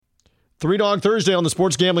Three Dog Thursday on the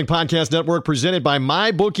Sports Gambling Podcast Network, presented by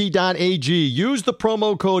MyBookie.ag. Use the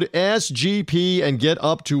promo code SGP and get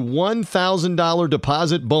up to $1,000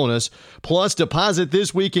 deposit bonus. Plus, deposit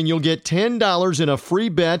this week and you'll get $10 in a free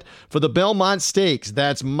bet for the Belmont Stakes.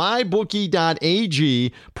 That's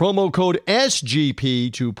MyBookie.ag, promo code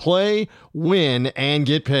SGP to play, win, and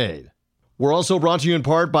get paid. We're also brought to you in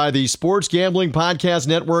part by the Sports Gambling Podcast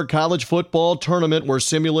Network College Football Tournament. We're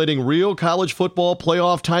simulating real college football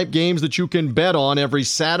playoff type games that you can bet on every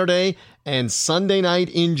Saturday and Sunday night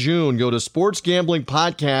in June. Go to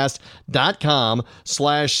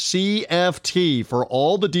sportsgamblingpodcast.com/CFT for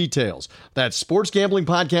all the details. That's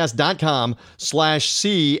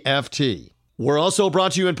sportsgamblingpodcast.com/CFT. We're also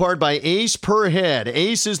brought to you in part by Ace Per Head.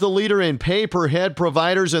 Ace is the leader in pay-per-head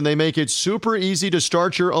providers, and they make it super easy to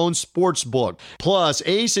start your own sports book. Plus,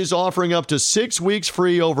 Ace is offering up to 6 weeks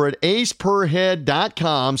free over at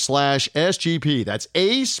aceperhead.com/SGP. That's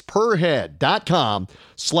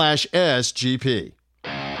aceperhead.com/SGP.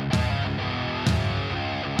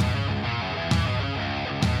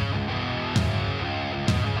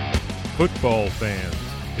 Football fans,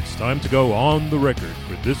 it's time to go on the record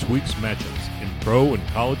for this week's matchups in pro and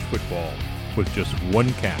college football with just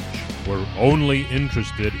one catch. We're only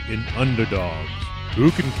interested in underdogs.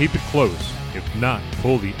 Who can keep it close, if not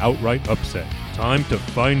pull the outright upset? Time to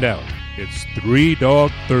find out. It's Three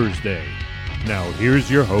Dog Thursday. Now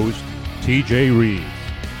here's your host, TJ Reeves.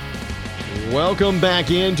 Welcome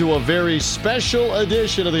back into a very special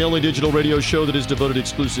edition of the only digital radio show that is devoted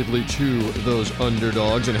exclusively to those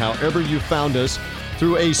underdogs. And however you found us,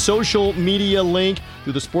 through a social media link,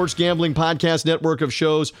 through the Sports Gambling Podcast Network of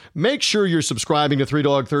shows, make sure you're subscribing to Three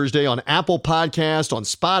Dog Thursday on Apple Podcast, on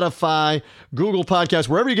Spotify, Google Podcasts,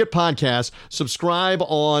 wherever you get podcasts. Subscribe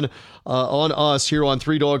on us here on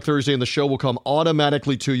Three Dog Thursday, and the show will come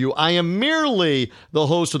automatically to you. I am merely the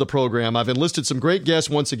host of the program. I've enlisted some great guests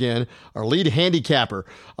once again. Our lead handicapper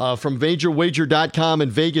from VagerWager.com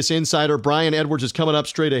and Vegas Insider, Brian Edwards, is coming up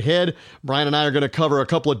straight ahead. Brian and I are going to cover a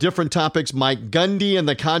couple of different topics. Mike Gundy and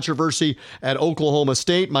the controversy at Oklahoma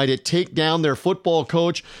State. Might it take down their football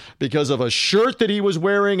coach because of a shirt that he was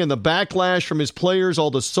wearing and the backlash from his players, all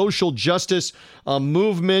the social justice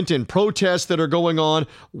movement and protests that are going on?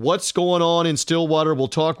 What's going on in Stillwater? We'll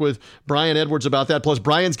talk with Brian Edwards about that. Plus,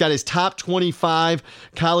 Brian's got his top 25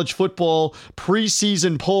 college football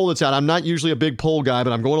preseason poll that's out. I'm not usually a big poll guy,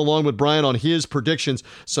 but I'm going along with Brian on his predictions.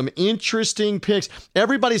 Some interesting picks.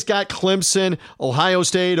 Everybody's got Clemson, Ohio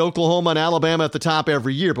State, Oklahoma, and Alabama at the top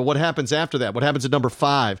every year. But what happens after that? What happens at number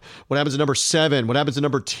 5? What happens at number 7? What happens at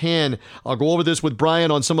number 10? I'll go over this with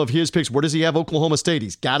Brian on some of his picks. Where does he have Oklahoma State?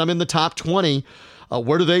 He's got them in the top 20.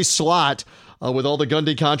 Where do they slot with all the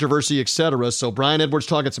Gundy controversy, etc.? So Brian Edwards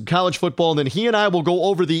talking some college football, and then he and I will go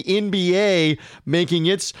over the NBA making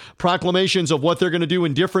its proclamations of what they're going to do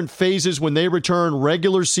in different phases when they return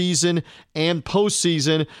regular season and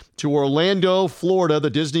postseason to Orlando, Florida,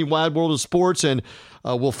 the Disney Wide World of Sports, and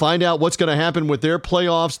we'll find out what's going to happen with their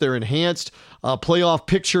playoffs, their enhanced playoff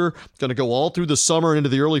picture. Going to go all through the summer and into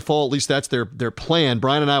the early fall. At least that's their plan.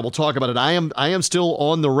 Brian and I will talk about it. I am still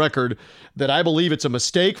on the record that I believe it's a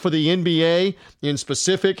mistake for the NBA in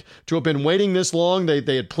specific to have been waiting this long. They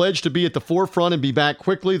had pledged to be at the forefront and be back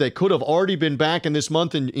quickly. They could have already been back in this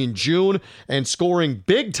month in June and scoring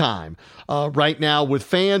big time right now with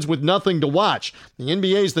fans with nothing to watch. The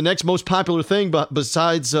NBA is the next most popular thing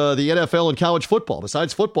besides the NFL and college football.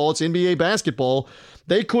 Besides football, it's NBA basketball.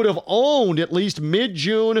 They could have owned at least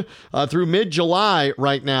mid-June through mid-July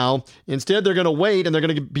right now. Instead, they're going to wait, and they're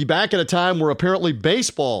going to be back at a time where apparently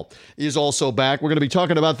baseball is also back. We're going to be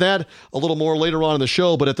talking about that a little more later on in the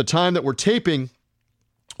show, but at the time that we're taping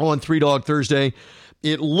on Three Dog Thursday,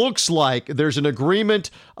 it looks like there's an agreement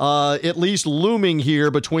at least looming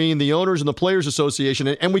here between the owners and the Players Association,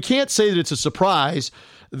 and we can't say that it's a surprise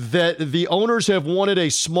that the owners have wanted a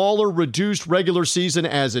smaller, reduced regular season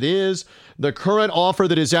as it is. The current offer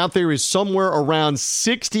that is out there is somewhere around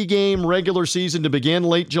 60-game regular season to begin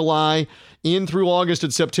late July in through August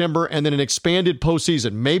and September, and then an expanded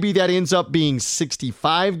postseason. Maybe that ends up being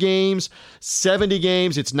 65 games, 70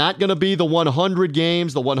 games. It's not going to be the 100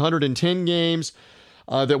 games, the 110 games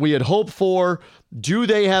that we had hoped for. Do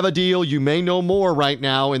they have a deal? You may know more right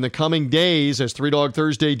now in the coming days as Three Dog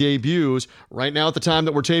Thursday debuts. Right now, at the time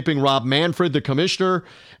that we're taping, Rob Manfred, the commissioner,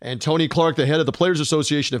 and Tony Clark, the head of the Players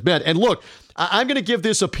Association, have met. And look, I'm going to give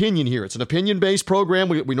this opinion here. It's an opinion-based program.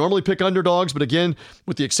 We normally pick underdogs, but again,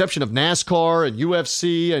 with the exception of NASCAR and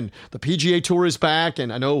UFC and the PGA Tour is back,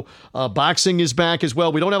 and I know boxing is back as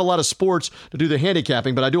well. We don't have a lot of sports to do the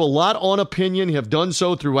handicapping, but I do a lot on opinion, have done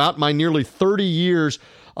so throughout my nearly 30 years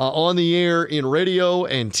on the air in radio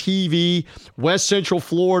and TV, West Central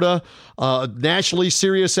Florida, nationally,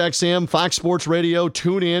 Sirius XM, Fox Sports Radio,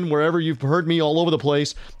 tune in wherever you've heard me all over the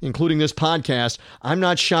place, including this podcast. I'm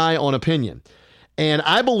not shy on opinion. And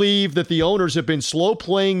I believe that the owners have been slow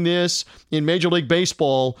playing this in Major League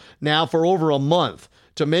Baseball now for over a month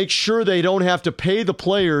to make sure they don't have to pay the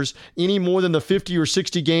players any more than the 50 or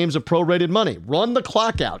 60 games of prorated money. Run the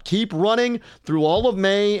clock out. Keep running through all of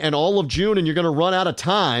May and all of June, and you're going to run out of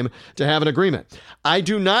time to have an agreement. I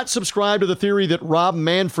do not subscribe to the theory that Rob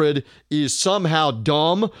Manfred is somehow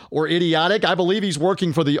dumb or idiotic. I believe he's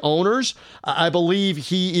working for the owners. I believe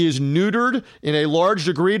he is neutered in a large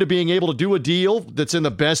degree to being able to do a deal that's in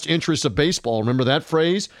the best interest of baseball. Remember that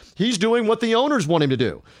phrase? He's doing what the owners want him to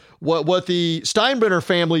do. What the Steinbrenner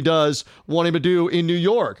family does want him to do in New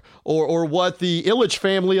York, or what the Ilitch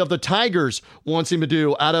family of the Tigers wants him to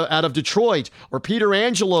do out of Detroit, or Peter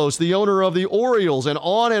Angelos, the owner of the Orioles, and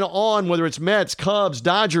on, whether it's Mets, Cubs,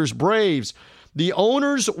 Dodgers, Braves. The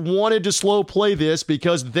owners wanted to slow play this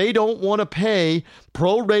because they don't want to pay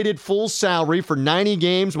prorated full salary for 90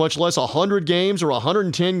 games, much less 100 games or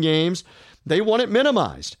 110 games. They want it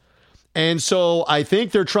minimized. And so I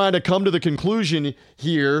think they're trying to come to the conclusion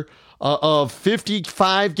here of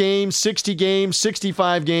 55 games, 60 games,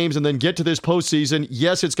 65 games, and then get to this postseason.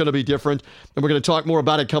 Yes, it's going to be different, and we're going to talk more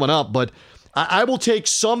about it coming up. But I will take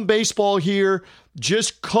some baseball here.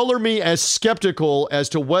 Just color me as skeptical as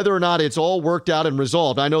to whether or not it's all worked out and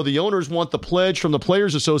resolved. I know the owners want the pledge from the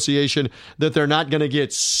Players Association that they're not going to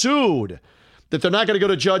get sued, that they're not going to go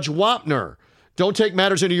to Judge Wapner. Don't take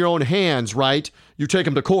matters into your own hands, right? You take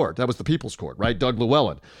them to court. That was the People's Court, right? Doug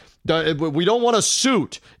Llewellyn. We don't want a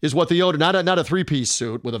suit, is what the owner, not a three-piece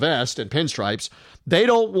suit with a vest and pinstripes. They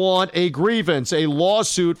don't want a grievance, a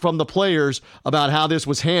lawsuit from the players about how this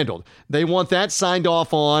was handled. They want that signed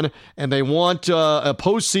off on, and they want a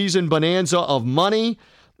postseason bonanza of money.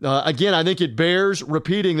 Again, I think it bears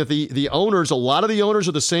repeating that the owners, a lot of the owners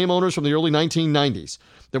are the same owners from the early 1990s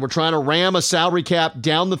that were trying to ram a salary cap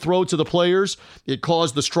down the throats of the players. It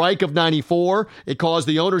caused the strike of 94. It caused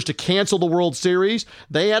the owners to cancel the World Series.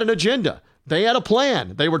 They had an agenda. They had a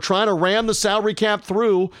plan. They were trying to ram the salary cap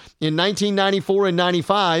through in 1994 and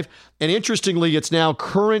 95. And interestingly, it's now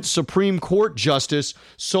current Supreme Court Justice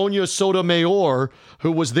Sonia Sotomayor,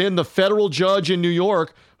 who was then the federal judge in New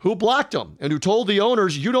York, who blocked them and who told the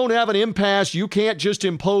owners, you don't have an impasse. You can't just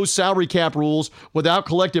impose salary cap rules without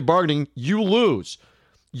collective bargaining. You lose.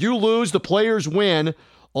 You lose, the players win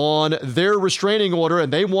on their restraining order,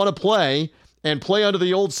 and they want to play and play under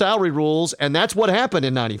the old salary rules, and that's what happened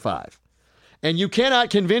in 95. And you cannot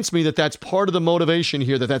convince me that that's part of the motivation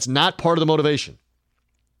here, that that's not part of the motivation.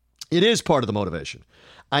 It is part of the motivation.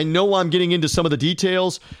 I know I'm getting into some of the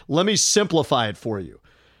details. Let me simplify it for you.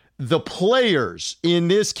 The players in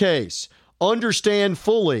this case understand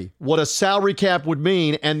fully what a salary cap would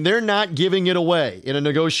mean, and they're not giving it away in a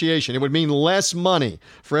negotiation. It would mean less money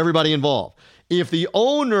for everybody involved. If the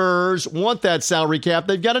owners want that salary cap,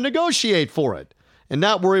 they've got to negotiate for it and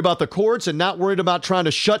not worry about the courts and not worried about trying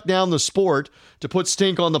to shut down the sport to put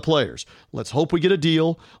stink on the players. Let's hope we get a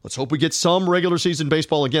deal. Let's hope we get some regular season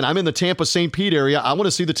baseball. Again, I'm in the Tampa-St. Pete area. I want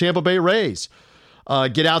to see the Tampa Bay Rays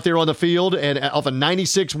get out there on the field and off a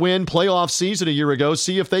 96-win playoff season a year ago,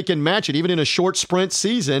 see if they can match it even in a short sprint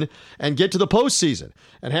season and get to the postseason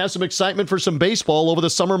and have some excitement for some baseball over the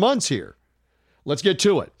summer months here. Let's get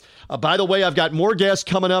to it. By the way, I've got more guests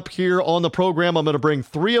coming up here on the program. I'm going to bring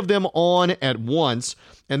 3 of them on at once.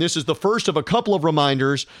 And this is the first of a couple of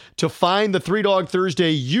reminders to find the Three Dog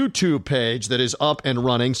Thursday YouTube page that is up and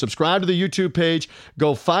running. Subscribe to the YouTube page.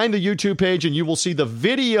 Go find the YouTube page, and you will see the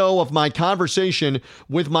video of my conversation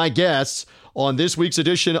with my guests on this week's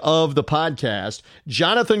edition of the podcast.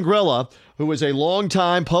 Jonathan Grella, who is a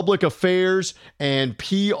longtime public affairs and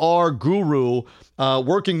PR guru,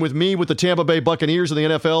 working with me with the Tampa Bay Buccaneers in the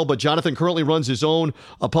NFL, but Jonathan currently runs his own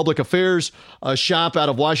public affairs shop out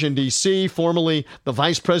of Washington, D.C., formerly the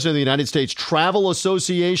vice president of the United States Travel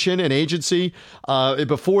Association and Agency.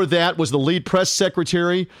 Before that was the lead press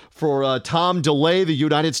secretary for Tom DeLay, the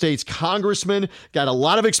United States congressman. Got a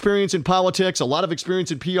lot of experience in politics, a lot of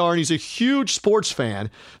experience in PR, and he's a huge sports fan.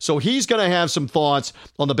 So he's going to have some thoughts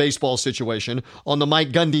on the baseball situation, on the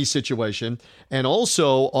Mike Gundy situation, and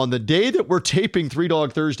also on the day that we're taping Three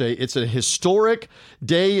Dog Thursday. It's a historic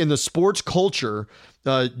day in the sports culture,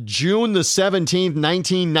 June the 17th,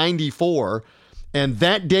 1994. And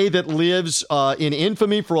that day that lives in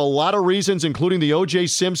infamy for a lot of reasons, including the O.J.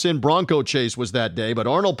 Simpson Bronco chase was that day. But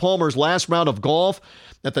Arnold Palmer's last round of golf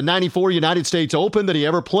at the 94 United States Open that he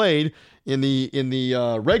ever played in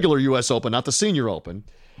the regular U.S. Open, not the Senior Open.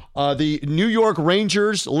 The New York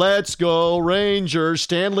Rangers, let's go Rangers,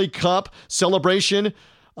 Stanley Cup celebration.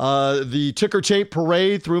 The ticker tape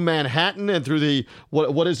parade through Manhattan and through the,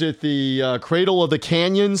 what is it, the Cradle of the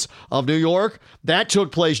Canyons of New York. That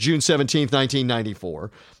took place June 17th,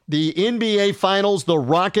 1994. The NBA Finals, the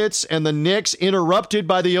Rockets and the Knicks, interrupted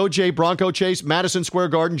by the O.J. Bronco chase, Madison Square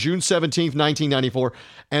Garden, June 17th, 1994.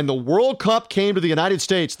 And the World Cup came to the United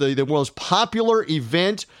States, the most popular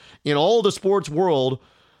event in all the sports world.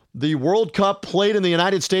 The World Cup played in the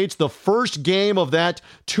United States. The first game of that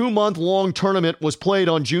 2-month-long tournament was played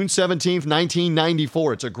on June 17th,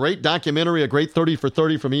 1994. It's a great documentary, a great 30 for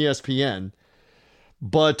 30 from ESPN.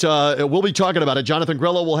 But we'll be talking about it. Jonathan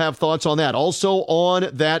Grella will have thoughts on that. Also on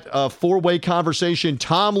that four-way conversation,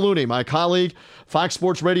 Tom Looney, my colleague, Fox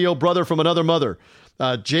Sports Radio brother from another mother.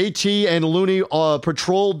 JT and Looney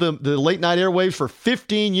patrolled the late-night airwaves for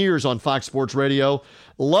 15 years on Fox Sports Radio.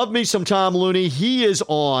 Love me some Tom Looney. He is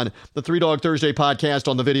on the Three Dog Thursday podcast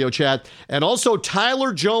on the video chat. And also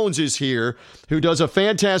Tyler Jones is here, who does a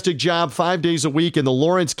fantastic job 5 days a week in the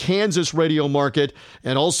Lawrence, Kansas radio market,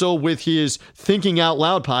 and also with his Thinking Out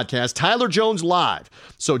Loud podcast, Tyler Jones Live.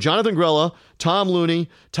 So Jonathan Grella, Tom Looney,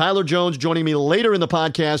 Tyler Jones joining me later in the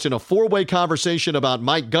podcast in a four-way conversation about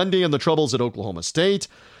Mike Gundy and the troubles at Oklahoma State,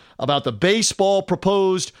 about the baseball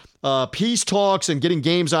proposed peace talks and getting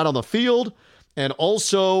games out on the field, and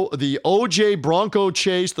also the O.J. Bronco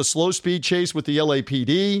chase, the slow-speed chase with the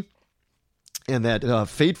LAPD, and that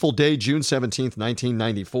fateful day, June 17th,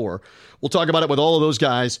 1994. We'll talk about it with all of those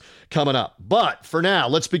guys coming up. But for now,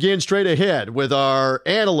 let's begin straight ahead with our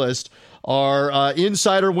analyst, our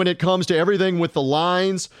insider when it comes to everything with the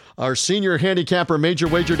lines, our senior handicapper,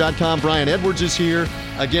 MajorWager.com, Brian Edwards is here.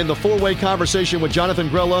 Again, the four-way conversation with Jonathan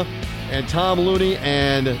Grella and Tom Looney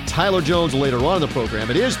and Tyler Jones later on in the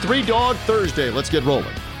program. It is Three Dog Thursday. Let's get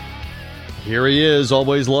rolling. Here he is.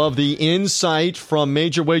 Always love the insight from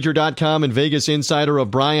MajorWager.com and Vegas insider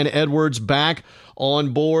of Brian Edwards, back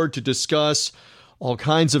on board to discuss all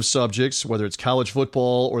kinds of subjects, whether it's college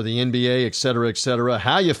football or the NBA, et cetera, et cetera.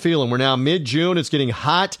 How you feeling? We're now mid-June. It's getting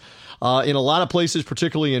hot in a lot of places,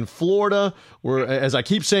 particularly in Florida. As I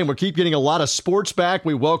keep saying, we keep getting a lot of sports back.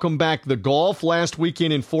 We welcome back the golf last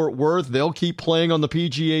weekend in Fort Worth. They'll keep playing on the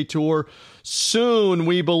PGA Tour. Soon,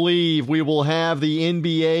 we believe, we will have the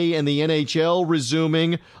NBA and the NHL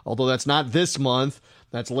resuming, although that's not this month.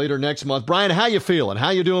 That's later next month. Brian, how you feeling? How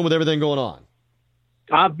you doing with everything going on?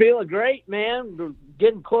 I'm feeling great, man. We're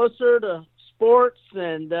getting closer to sports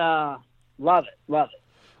and love it.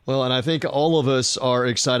 Well, and I think all of us are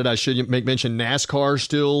excited. I should make mention NASCAR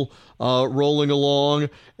still rolling along,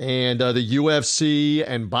 and the UFC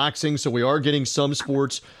and boxing. So we are getting some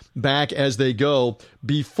sports back as they go.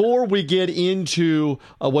 Before we get into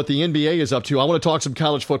what the NBA is up to, I want to talk some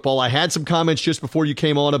college football. I had some comments just before you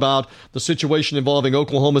came on about the situation involving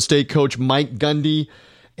Oklahoma State coach Mike Gundy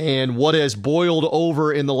and what has boiled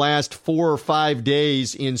over in the last 4 or 5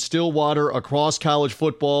 days in Stillwater, across college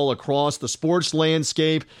football, across the sports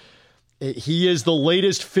landscape. He is the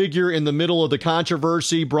latest figure in the middle of the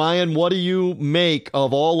controversy. Brian, what do you make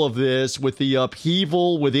of all of this with the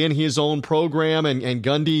upheaval within his own program and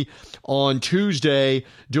Gundy on Tuesday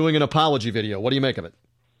doing an apology video? What do you make of it?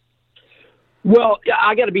 Well,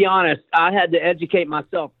 I got to be honest. I had to educate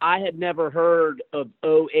myself. I had never heard of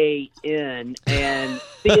OAN, and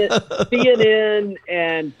CNN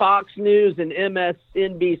and Fox News and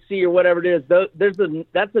MSNBC or whatever it is.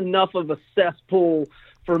 That's enough of a cesspool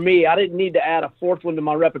for me. I didn't need to add a fourth one to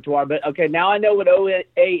my repertoire. But, okay, now I know what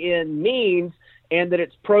OAN means, and that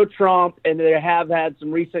it's pro-Trump, and that they have had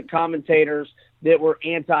some recent commentators that were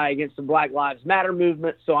against the Black Lives Matter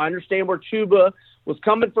movement. So I understand where Chuba was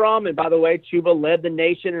coming from. And by the way, Chuba led the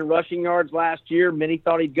nation in rushing yards last year. Many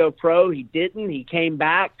thought he'd go pro. He didn't. He came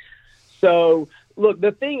back. So, look,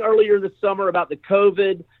 the thing earlier this summer about the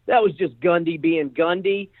COVID, that was just Gundy being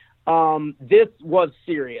Gundy. This was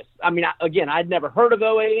serious. I mean, I'd never heard of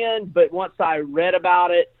OAN, but once I read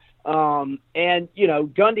about it, and, you know,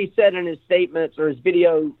 Gundy said in his statements or his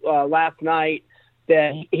video last night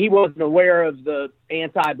that he wasn't aware of the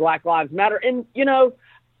anti-Black Lives Matter. And, you know,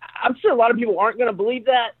 I'm sure a lot of people aren't going to believe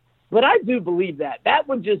that, but I do believe that. That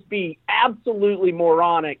would just be absolutely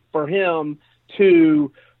moronic for him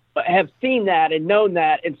to have seen that and known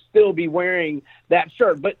that and still be wearing that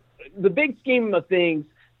shirt. But the big scheme of things,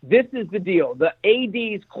 this is the deal. The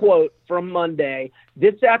AD's quote from Monday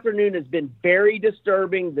this afternoon has been very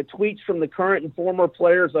disturbing. The tweets from the current and former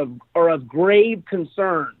players are of grave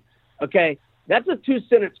concern. Okay, that's a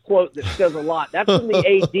 2-sentence quote that says a lot. That's from the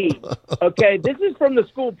AD. Okay, this is from the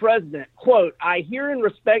school president. Quote, I hear and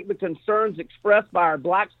respect the concerns expressed by our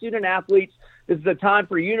black student athletes This is a time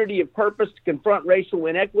for unity of purpose to confront racial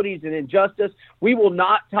inequities and injustice. We will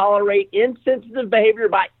not tolerate insensitive behavior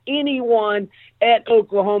by anyone at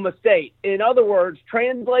Oklahoma State. In other words,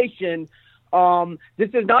 translation, this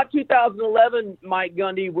is not 2011, Mike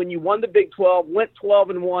Gundy, when you won the Big 12, went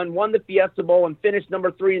 12-1, won the Fiesta Bowl, and finished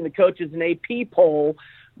number 3 in the coaches and AP poll.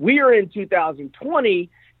 We are in 2020,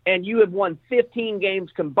 and you have won 15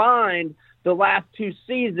 games combined the last 2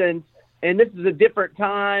 seasons, and this is a different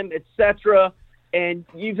time, etc. And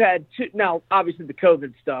you've had now, obviously, the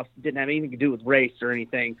COVID stuff didn't have anything to do with race or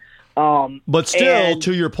anything. But still,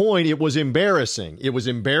 to your point, it was embarrassing. It was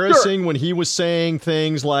embarrassing when he was saying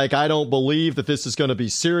things like, I don't believe that this is going to be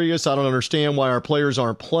serious. I don't understand why our players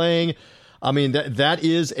aren't playing. I mean, that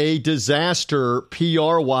is a disaster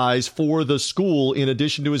PR-wise for the school in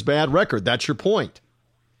addition to his bad record. That's your point.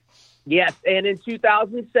 Yes, and in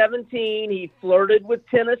 2017, he flirted with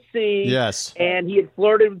Tennessee. Yes. And he had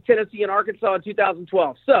flirted with Tennessee and Arkansas in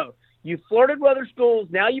 2012. So you flirted with other schools.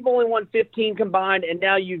 Now you've only won 15 combined, and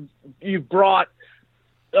now you've brought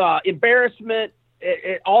embarrassment,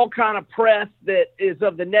 all kind of press that is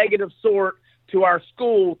of the negative sort to our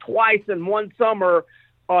school twice in one summer.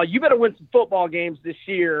 You better win some football games this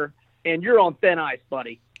year, and you're on thin ice,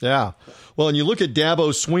 buddy. Yeah. Well, and you look at Dabo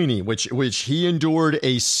Swinney, which he endured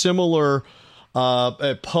a similar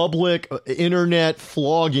a public internet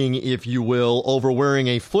flogging, if you will, over wearing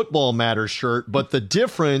a Football Matters shirt. But the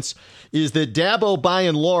difference is that Dabo, by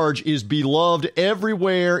and large, is beloved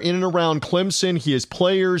everywhere in and around Clemson. His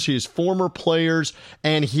players, his former players,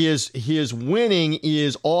 and his winning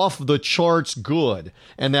is off the charts good,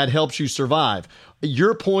 and that helps you survive.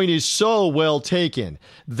 Your point is so well taken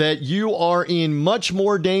that you are in much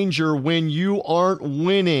more danger when you aren't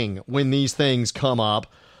winning when these things come up.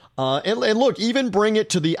 And look, even bring it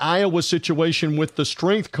to the Iowa situation with the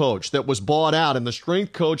strength coach that was bought out. And the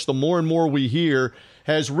strength coach, the more and more we hear,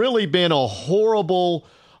 has really been a horrible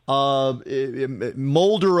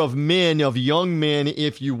molder of men, of young men,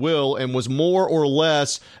 if you will, and was more or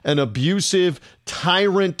less an abusive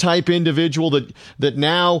tyrant type individual that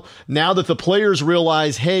now that the players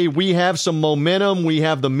realize, hey, we have some momentum, we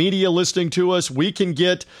have the media listening to us, we can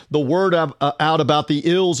get the word out about the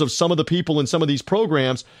ills of some of the people in some of these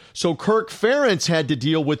programs. So Kirk Ferentz had to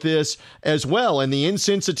deal with this as well, and the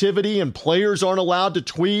insensitivity, and players aren't allowed to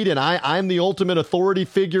tweet, and I'm the ultimate authority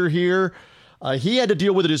figure here. He had to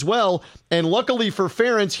deal with it as well. And luckily for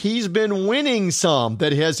Ferentz, he's been winning some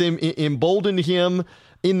that has emboldened him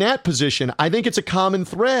in that position. I think it's a common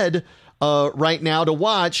thread right now to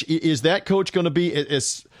watch. Is that coach going to be,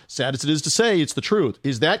 as sad as it is to say, it's the truth,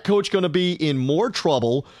 is that coach going to be in more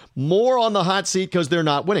trouble, more on the hot seat because they're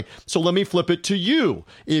not winning? So let me flip it to you.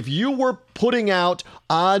 If you were putting out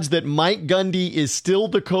odds that Mike Gundy is still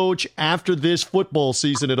the coach after this football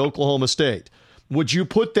season at Oklahoma State, would you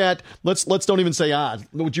put that, let's don't even say odds,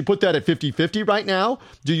 would you put that at 50-50 right now?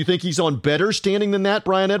 Do you think he's on better standing than that,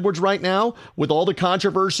 Brian Edwards, right now, with all the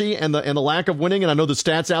controversy and the lack of winning? And I know the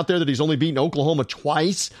stats out there that he's only beaten Oklahoma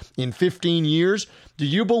twice in 15 years. Do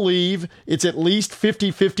you believe it's at least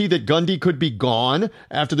 50-50 that Gundy could be gone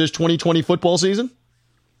after this 2020 football season?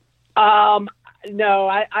 No,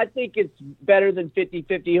 I think it's better than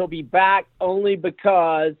 50-50. He'll be back only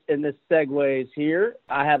because, and this segues here,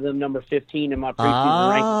 I have them number 15 in my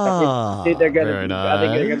preseason rankings. I think they're going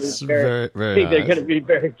to be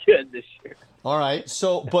very good this year. All right.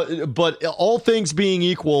 So, but all things being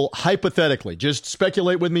equal, hypothetically, just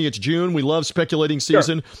speculate with me. It's June. We love speculating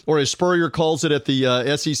season, sure. Or as Spurrier calls it at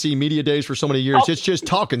the SEC Media Days for so many years, It's just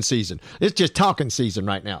talking season. It's just talking season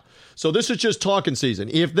right now. So this is just talking season.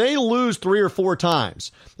 If they lose 3 or 4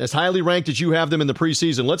 times, as highly ranked as you have them in the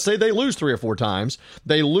preseason, let's say they lose 3 or 4 times,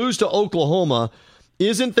 they lose to Oklahoma.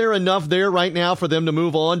 Isn't there enough there right now for them to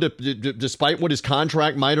move on, despite what his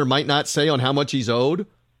contract might or might not say on how much he's owed?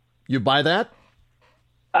 You buy that?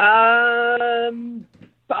 I'll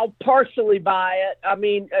partially buy it. I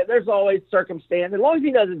mean, there's always circumstance. As long as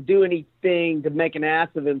he doesn't do anything to make an ass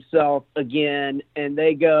of himself again, and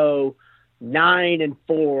they go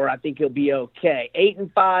 9-4, I think he'll be okay.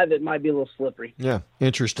 8-5, it might be a little slippery. Yeah,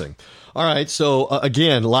 interesting. All right, so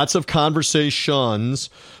again, lots of conversations,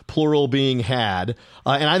 plural, being had.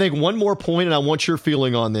 And I think one more point, and I want your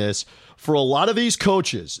feeling on this. For a lot of these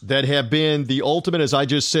coaches that have been the ultimate, as I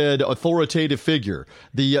just said, authoritative figure,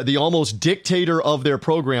 the almost dictator of their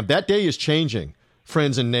program, that day is changing,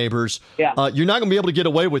 friends and neighbors. Yeah. You're not going to be able to get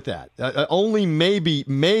away with that. Only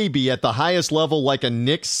maybe at the highest level, like a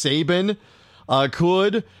Nick Saban,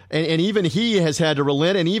 could, and even he has had to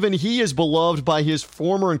relent, and even he is beloved by his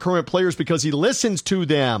former and current players because he listens to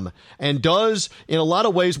them and does, in a lot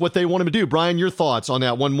of ways, what they want him to do. Brian, your thoughts on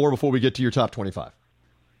that? One more before we get to your top 25.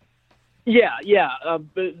 Yeah.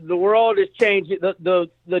 The world is changing.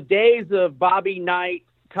 The days of Bobby Knight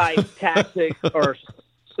type tactics are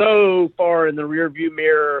so far in the rearview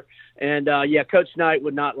mirror. And, Coach Knight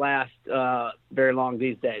would not last very long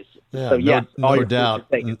these days. Yeah, so, yes, no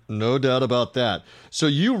doubt. No doubt about that. So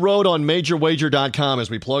you wrote on MajorWager.com, as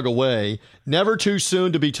we plug away, never too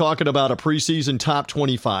soon to be talking about a preseason top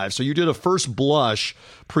 25. So you did a first blush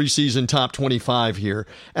preseason top 25 here.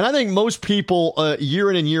 And I think most people year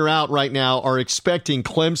in and year out right now are expecting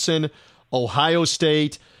Clemson, Ohio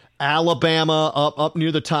State, Alabama up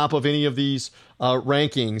near the top of any of these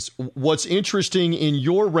rankings. What's interesting in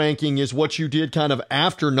your ranking is what you did kind of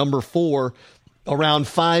after number 4, around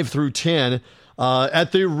 5 through 10.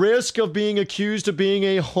 At the risk of being accused of being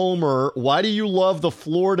a homer, why do you love the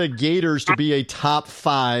Florida Gators to be a top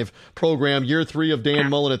 5 program, year 3 of Dan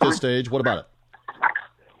Mullen at this stage? What about it?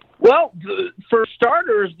 Well, for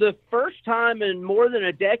starters, the first time in more than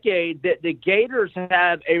a decade that the Gators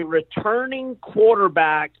have a returning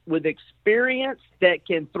quarterback with experience that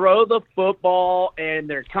can throw the football, and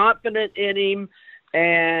they're confident in him.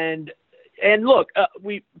 And look,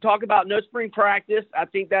 we talk about no spring practice. I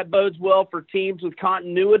think that bodes well for teams with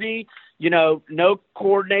continuity. No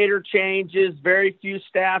coordinator changes, very few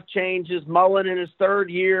staff changes. Mullen in his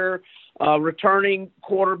third year. Returning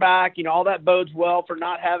quarterback, all that bodes well for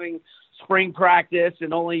not having spring practice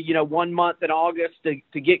and only, 1 month in August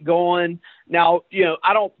to get going. Now,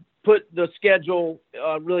 I don't put the schedule,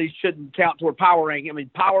 really shouldn't count toward power ranking. I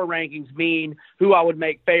mean, power rankings mean who I would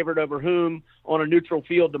make favorite over whom on a neutral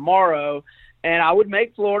field tomorrow. And I would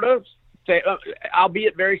make Florida,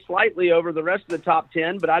 albeit very slightly, over the rest of the top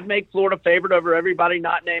 10, but I'd make Florida favorite over everybody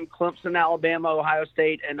not named Clemson, Alabama, Ohio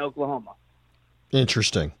State, and Oklahoma.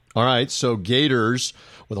 Interesting. All right, so Gators,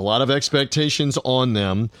 with a lot of expectations on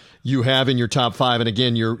them, you have in your top 5, and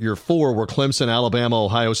again, your 4 were Clemson, Alabama,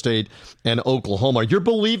 Ohio State, and Oklahoma. You're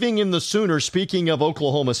believing in the Sooners. Speaking of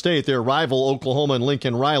Oklahoma State, their rival, Oklahoma and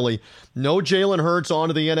Lincoln Riley. No Jalen Hurts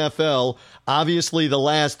onto the NFL. Obviously, the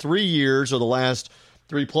last 3 years, or the last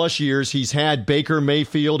 3+ years, he's had Baker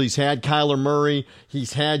Mayfield, he's had Kyler Murray,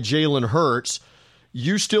 he's had Jalen Hurts.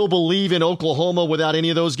 You still believe in Oklahoma without any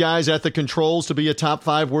of those guys at the controls to be a top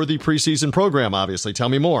 5 worthy preseason program, obviously. Tell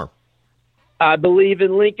me more. I believe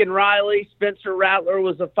in Lincoln Riley. Spencer Rattler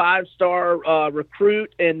was a 5-star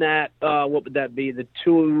recruit in that, what would that be, the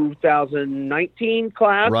 2019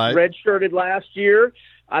 class, right. Redshirted last year.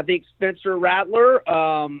 I think Spencer Rattler,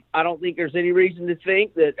 I don't think there's any reason to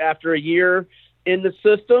think that after a year in the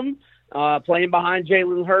system, playing behind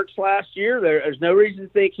Jalen Hurts last year, there's no reason to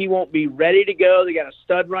think he won't be ready to go. They got a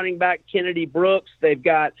stud running back, Kennedy Brooks. They've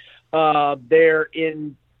got their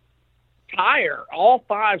entire, all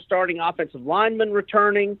 5 starting offensive linemen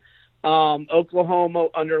returning. Oklahoma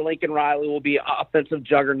under Lincoln Riley will be an offensive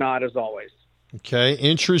juggernaut as always. Okay,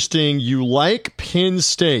 interesting. You like Penn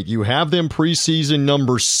State. You have them preseason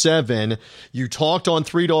number 7. You talked on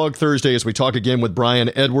Three Dog Thursday as we talk again with Brian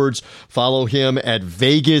Edwards. Follow him at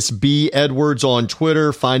Vegas B Edwards on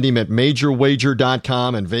Twitter. Find him at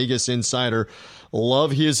MajorWager.com and Vegas Insider.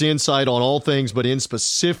 Love his insight on all things, but in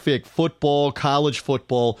specific football, college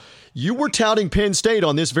football. You were touting Penn State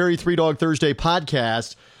on this very Three Dog Thursday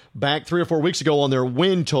podcast back 3 or 4 weeks ago on their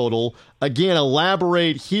win total. Again,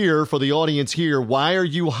 elaborate here for the audience here. Why are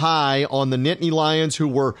you high on the Nittany Lions, who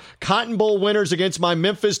were Cotton Bowl winners against my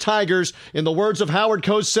Memphis Tigers? In the words of Howard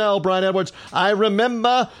Cosell, Brian Edwards, I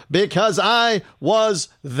remember because I was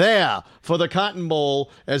there for the Cotton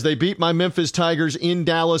Bowl as they beat my Memphis Tigers in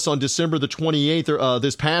Dallas on December the 28th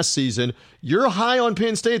this past season. You're high on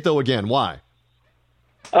Penn State, though, again. Why?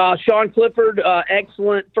 Sean Clifford,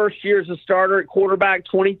 excellent first year as a starter at quarterback,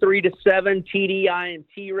 23-7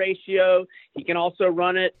 TD-INT ratio. He can also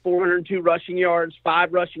run it, 402 rushing yards,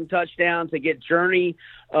 5 rushing touchdowns. They get Journey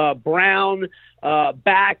Brown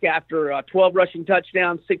back after 12 rushing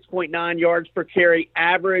touchdowns, 6.9 yards per carry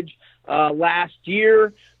average last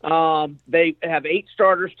year. They have 8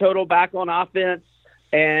 starters total back on offense,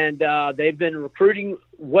 and they've been recruiting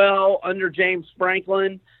well under James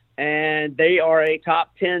Franklin. And they are a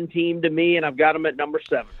top 10 team to me, and I've got them at number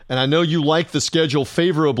 7. And I know you like the schedule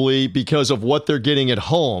favorably because of what they're getting at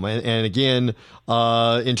home. And again,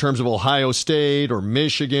 in terms of Ohio State or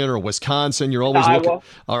Michigan or Wisconsin, you're always looking,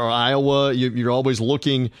 or Iowa, you're always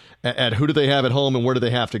looking at who do they have at home and where do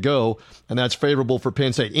they have to go, and that's favorable for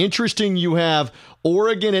Penn State. Interesting, you have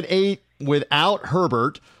Oregon at 8 without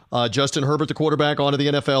Herbert. Justin Herbert, the quarterback, onto the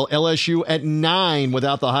NFL. LSU at 9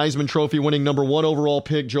 without the Heisman Trophy winning number 1 overall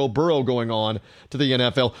pick Joe Burrow going on to the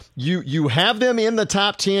NFL. You have them in the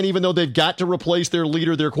top 10 even though they've got to replace their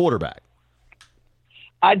leader, their quarterback.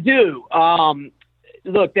 I do.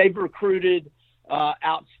 Look, they've recruited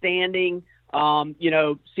outstanding.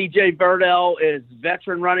 C.J. Verdell is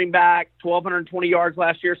veteran running back, 1,220 yards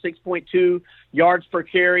last year, 6.2 yards per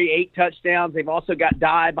carry, 8 touchdowns. They've also got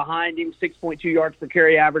Dye behind him, 6.2 yards per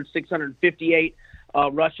carry average, 658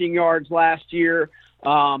 rushing yards last year.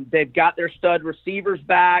 They've got their stud receivers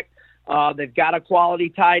back. They've got a quality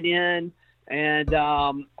tight end. And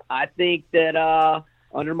I think that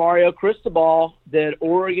under Mario Cristobal, that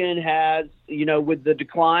Oregon has, with the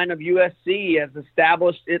decline of USC, has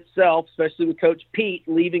established itself, especially with Coach Pete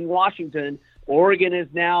leaving Washington. Oregon is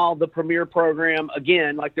now the premier program,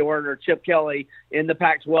 again, like they were under Chip Kelly, in the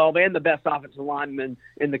Pac-12 and the best offensive lineman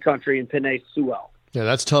in the country in Penei Sewell. Yeah,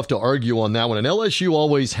 that's tough to argue on that one. And LSU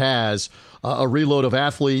always has a reload of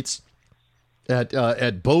athletes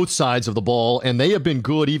at both sides of the ball, and they have been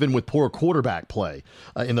good even with poor quarterback play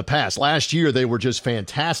in the past. Last year, they were just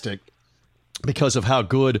fantastic because of how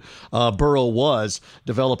good Burrow was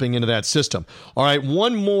developing into that system. All right,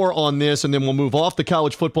 one more on this, and then we'll move off the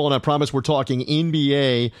college football, and I promise we're talking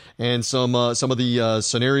NBA and some of the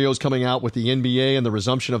scenarios coming out with the NBA and the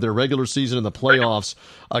resumption of their regular season and the playoffs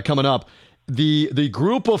coming up. The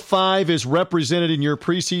group of 5 is represented in your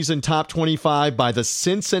preseason top 25 by the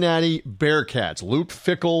Cincinnati Bearcats, Luke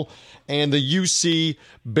Fickell and the UC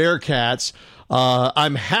Bearcats.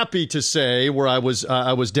 I'm happy to say, where I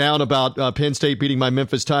was down about Penn State beating my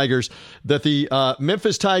Memphis Tigers, that the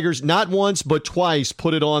Memphis Tigers not once but twice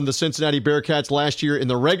put it on the Cincinnati Bearcats last year in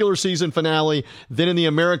the regular season finale, then in the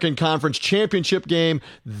American Conference Championship game.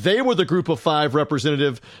 They were the group of 5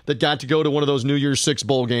 representative that got to go to one of those New Year's 6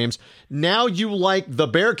 bowl games. Now you like the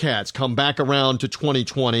Bearcats come back around to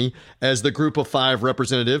 2020 as the group of 5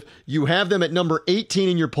 representative. You have them at number 18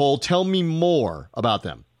 in your poll. Tell me more about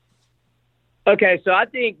them. Okay, so I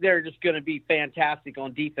think they're just going to be fantastic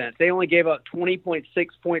on defense. They only gave up 20.6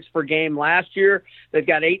 points per game last year. They've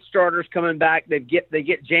got 8 starters coming back. They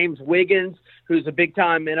get James Wiggins, who's a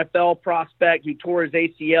big-time NFL prospect who tore his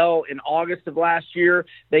ACL in August of last year.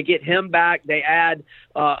 They get him back. They add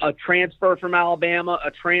a transfer from Alabama,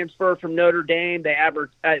 a transfer from Notre Dame. They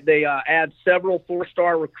add several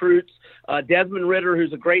 4-star recruits. Desmond Ridder,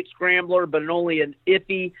 who's a great scrambler, but only an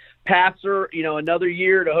iffy passer, another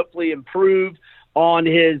year to hopefully improve on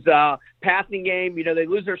his passing game. They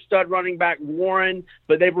lose their stud running back, Warren,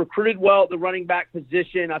 but they've recruited well at the running back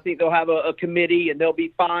position. I think they'll have a committee, and they'll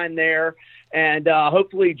be fine there. And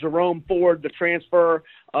hopefully Jerome Ford, the transfer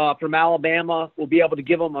from Alabama, will be able to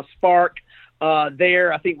give them a spark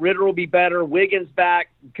there. I think Ridder will be better. Wiggins back,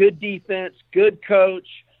 good defense, good coach.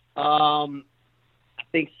 I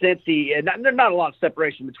think Cincy, and there's not a lot of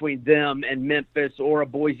separation between them and Memphis or a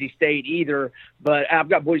Boise State either, but I've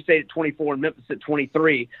got Boise State at 24 and Memphis at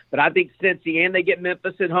 23. But I think Cincy, and they get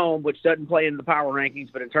Memphis at home, which doesn't play in the power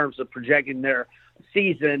rankings, but in terms of projecting their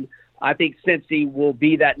season, I think Cincy will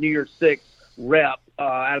be that New Year's 6 rep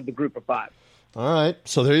out of the group of 5. All right,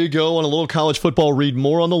 so there you go on a little college football. Read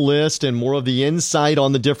more on the list and more of the insight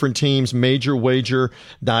on the different teams,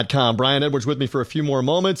 majorwager.com. Brian Edwards with me for a few more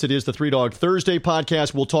moments. It is the 3 Dog Thursday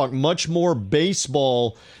podcast. We'll talk much more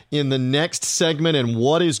baseball in the next segment and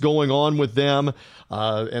what is going on with them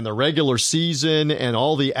and the regular season and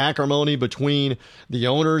all the acrimony between the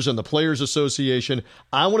owners and the Players Association.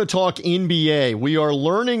 I want to talk NBA. We are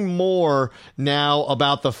learning more now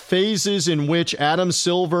about the phases in which Adam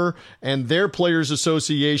Silver and their Players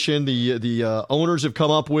Association, the owners have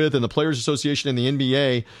come up with, and the Players Association and the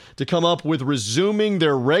NBA, to come up with resuming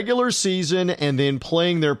their regular season and then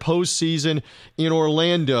playing their postseason in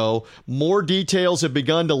Orlando. More details have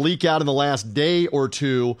begun to leak out in the last day or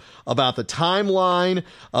two about the timeline,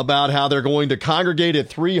 about how they're going to congregate at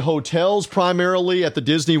 3 hotels, primarily at the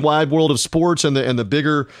Disney Wide World of Sports and the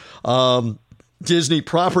bigger Disney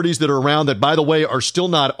properties that are around that, by the way, are still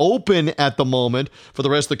not open at the moment. For the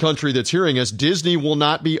rest of the country that's hearing us, Disney will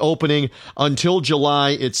not be opening until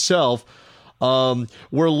July itself.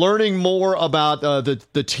 We're learning more about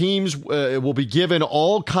the teams will be given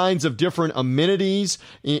all kinds of different amenities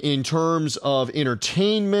in terms of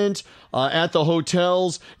entertainment at the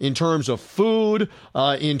hotels, in terms of food,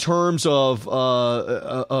 in terms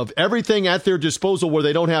of everything at their disposal where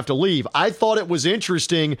they don't have to leave. I thought it was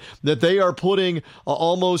interesting that they are putting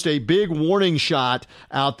almost a big warning shot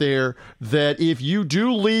out there that if you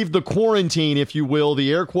do leave the quarantine, if you will,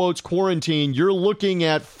 the air quotes quarantine, you're looking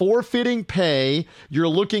at forfeiting pay pay. You're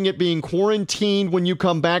looking at being quarantined when you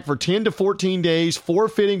come back for 10 to 14 days,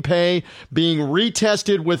 forfeiting pay, being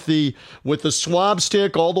retested with the swab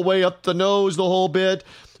stick all the way up the nose, the whole bit.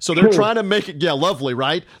 So they're trying to make it, yeah, lovely,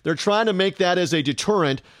 right? They're trying to make that as a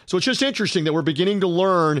deterrent. So it's just interesting that we're beginning to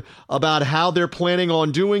learn about how they're planning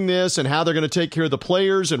on doing this and how they're going to take care of the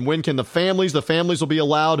players and when can the families will be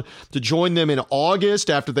allowed to join them in August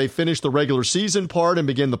after they finish the regular season part and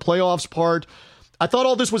begin the playoffs part. I thought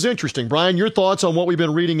all this was interesting. Brian, your thoughts on what we've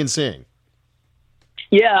been reading and seeing?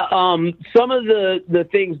 Yeah, some of the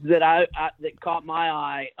things that that caught my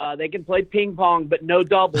eye, they can play ping pong, but no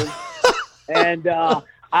doubles. And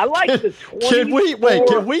I like the 24.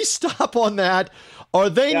 Can we stop on that? Are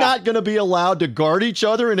they not going to be allowed to guard each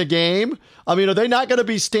other in a game? I mean, are they not going to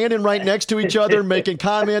be standing right next to each other, making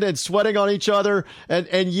comment and sweating on each other?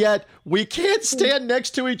 And yet we can't stand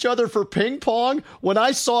next to each other for ping pong. When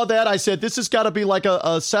I saw that, I said, this has got to be like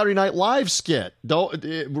a Saturday Night Live skit.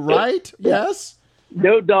 Right? Yes?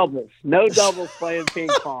 No doubles playing ping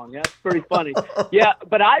pong. That's pretty funny. Yeah,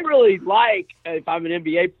 but I really like, if I'm an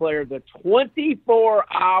NBA player, the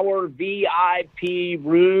 24-hour VIP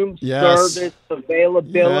room service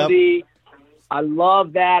availability. Yep. I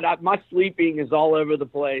love that. My sleeping is all over the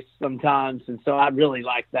place sometimes, and so I really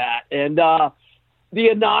like that. And the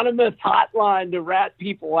anonymous hotline to rat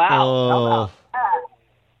people out. How about that?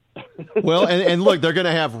 Well, and look, they're going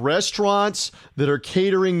to have restaurants that are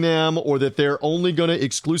catering them or that they're only going to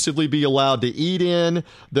exclusively be allowed to eat in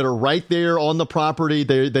that are right there on the property.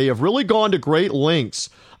 They have really gone to great lengths.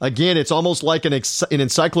 Again, it's almost like an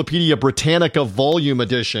Encyclopedia Britannica volume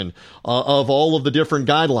edition of all of the different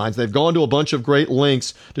guidelines. They've gone to a bunch of great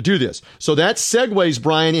lengths to do this. So that segues,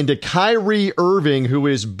 Brian, into Kyrie Irving, who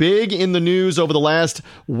is big in the news over the last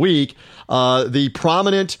week. The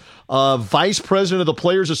prominent vice president of the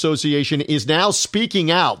Players Association is now speaking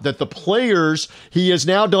out that the players, he has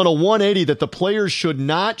now done a 180, that the players should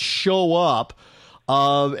not show up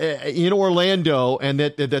in Orlando, and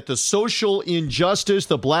that the social injustice,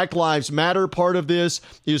 the Black Lives Matter part of this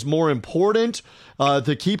is more important,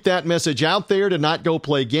 to keep that message out there, to not go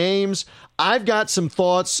play games. I've got some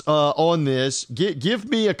thoughts on this. Give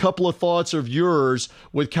me a couple of thoughts of yours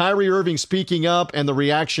with Kyrie Irving speaking up and the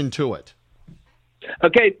reaction to it.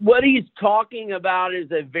 Okay, what he's talking about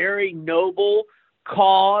is a very noble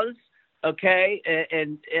cause, okay?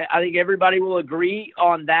 And I think everybody will agree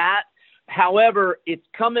on that. However, it's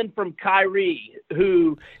coming from Kyrie,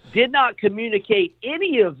 who did not communicate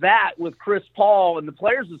any of that with Chris Paul and the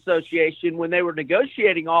Players Association when they were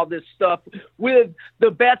negotiating all this stuff with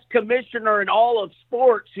the best commissioner in all of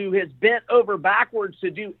sports, who has bent over backwards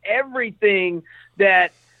to do everything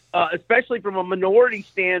that, especially from a minority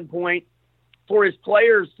standpoint, for his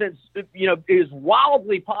players, since, is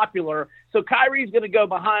wildly popular. So Kyrie's going to go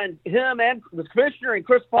behind him and the commissioner and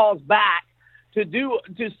Chris Paul's back to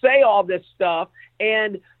say all this stuff.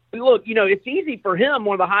 And look, it's easy for him,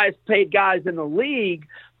 one of the highest paid guys in the league,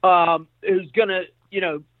 who's going to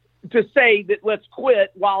say that let's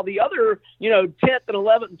quit, while the other, 10th and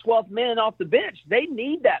 11th and 12th men off the bench, they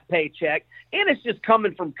need that paycheck. And it's just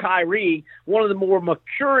coming from Kyrie, one of the more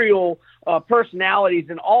mercurial personalities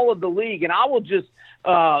in all of the league. And I will just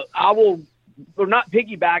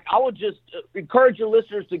encourage your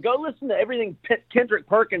listeners to go listen to everything Kendrick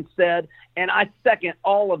Perkins said, and I second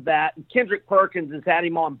all of that. Kendrick Perkins has had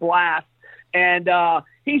him on blast, and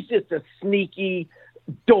he's just a sneaky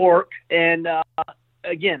dork. And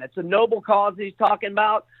again, it's a noble cause he's talking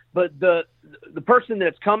about, but the person that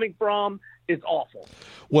it's coming from is awful.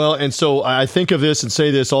 Well, and so I think of this and say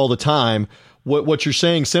this all the time. What you're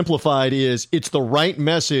saying simplified is it's the right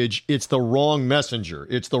message. It's the wrong messenger.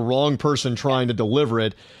 It's the wrong person trying to deliver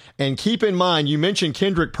it. And keep in mind, you mentioned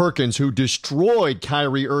Kendrick Perkins, who destroyed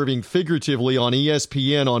Kyrie Irving figuratively on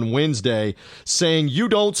ESPN on Wednesday, saying you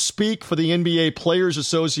don't speak for the NBA Players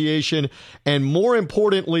Association. And more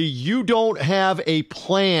importantly, you don't have a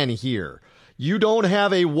plan here. You don't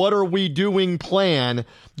have a what are we doing plan.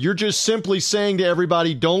 You're just simply saying to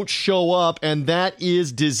everybody, don't show up, and that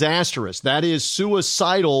is disastrous. That is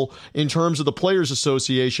suicidal in terms of the Players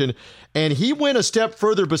Association. And he went a step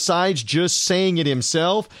further besides just saying it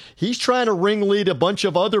himself. He's trying to ringlead a bunch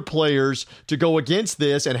of other players to go against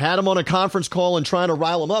this and had them on a conference call and trying to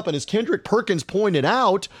rile them up. And as Kendrick Perkins pointed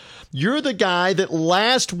out, you're the guy that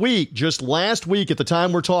just last week at the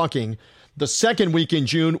time we're talking, the second week in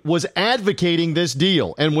June, was advocating this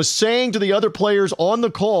deal and was saying to the other players on the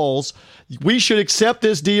calls, we should accept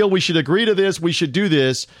this deal. We should agree to this. We should do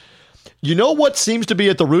this. You know what seems to be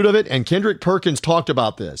at the root of it? And Kendrick Perkins talked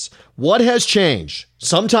about this. What has changed?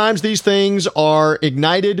 Sometimes these things are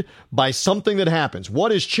ignited by something that happens.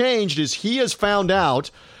 What has changed is he has found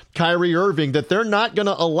out, Kyrie Irving, that they're not going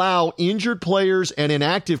to allow injured players and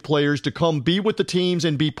inactive players to come be with the teams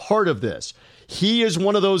and be part of this. He is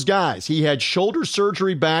one of those guys. He had shoulder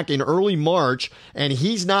surgery back in early March, and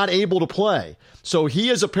he's not able to play. So he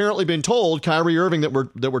has apparently been told, Kyrie Irving that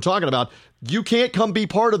we're talking about, you can't come be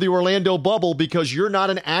part of the Orlando bubble because you're not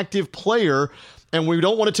an active player, and we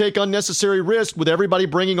don't want to take unnecessary risk with everybody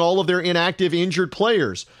bringing all of their inactive, injured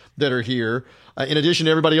players that are here, in addition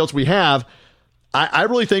to everybody else we have. I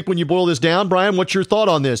really think when you boil this down, Brian, what's your thought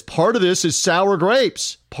on this? Part of this is sour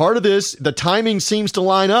grapes. Part of this, the timing seems to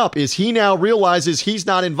line up, is he now realizes he's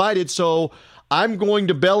not invited, so I'm going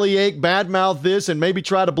to bellyache, badmouth this, and maybe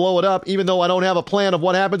try to blow it up, even though I don't have a plan of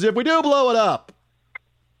what happens if we do blow it up.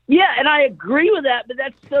 Yeah, and I agree with that, but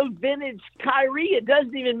that's so vintage Kyrie. It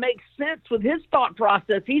doesn't even make sense with his thought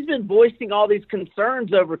process. He's been voicing all these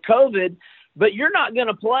concerns over COVID, but you're not going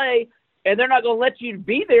to play, and they're not going to let you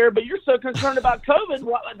be there, but you're so concerned about COVID.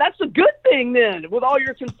 Well, that's a good thing then, with all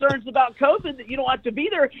your concerns about COVID, that you don't have to be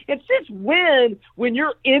there. And since when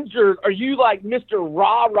you're injured, are you like Mr.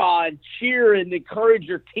 Rah-Rah and cheer and encourage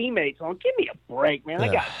your teammates on? Give me a break, man.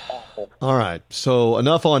 That guy's awful. All right, so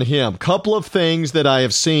enough on him. Couple of things that I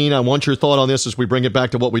have seen. I want your thought on this as we bring it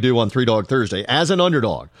back to what we do on Three Dog Thursday. As an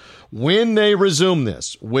underdog, when they resume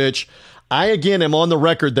this, which I, again, am on the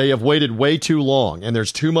record, they have waited way too long, and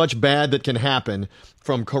there's too much bad that can happen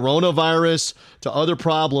from coronavirus to other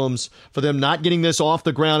problems for them not getting this off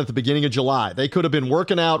the ground at the beginning of July. They could have been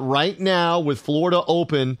working out right now with Florida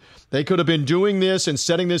open. They could have been doing this and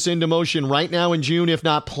setting this into motion right now in June, if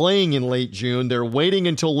not playing in late June. They're waiting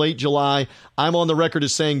until late July. I'm on the record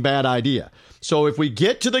as saying bad idea. So if we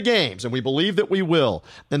get to the games, and we believe that we will,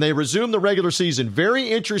 and they resume the regular season, very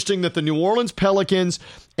interesting that the New Orleans Pelicans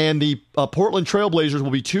and the Portland Trailblazers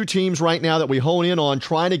will be two teams right now that we hone in on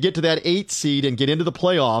trying to get to that 8 seed and get into the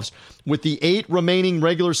playoffs with the 8 remaining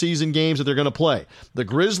regular season games that they're going to play. The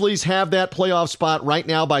Grizzlies have that playoff spot right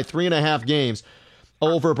now by 3.5 games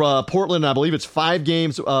over Portland. I believe it's 5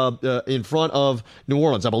 games in front of New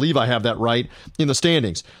Orleans. I believe I have that right in the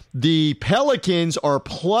standings. The Pelicans are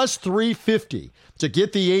plus 350 to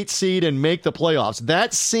get the 8th seed and make the playoffs.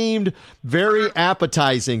 That seemed very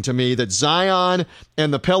appetizing to me, that Zion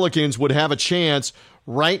and the Pelicans would have a chance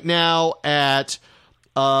right now at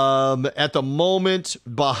the moment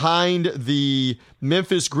behind the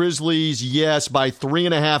Memphis Grizzlies, yes, by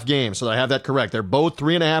 3.5 games. So I have that correct. They're both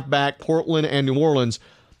 3.5 back, Portland and New Orleans.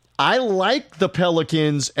 I like the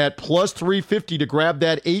Pelicans at plus 350 to grab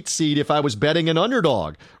that 8 seed if I was betting an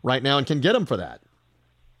underdog right now and can get them for that.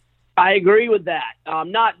 I agree with that.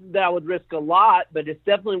 Not that I would risk a lot, but it's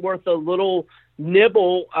definitely worth a little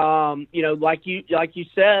nibble. Like you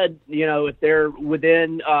said, if they're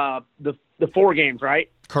within the 4 games,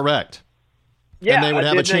 right? Correct. Yeah, and they would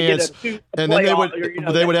have a chance, and then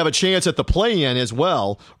they would have a chance at the play-in as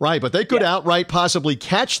well, right? But they could outright possibly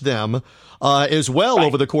catch them as well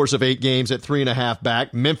over the course of 8 games at 3.5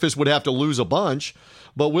 back. Memphis would have to lose a bunch,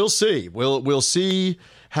 but we'll see. We'll see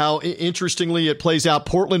how interestingly it plays out.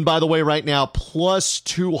 Portland, by the way, right now plus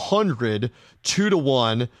 200,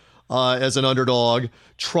 2-1 as an underdog,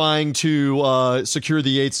 trying to secure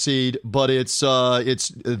the 8th seed, but it's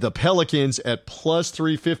the Pelicans at plus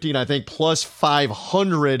 350, and I think plus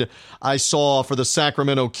 500 I saw for the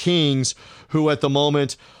Sacramento Kings, who at the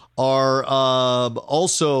moment are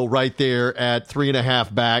also right there at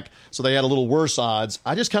 3.5 back, so they had a little worse odds.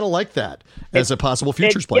 I just kind of like that as a possible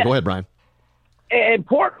futures play. Go ahead, Brian. And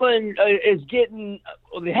Portland is getting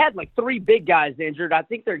 – they had like 3 big guys injured. I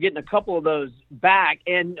think they're getting a couple of those back.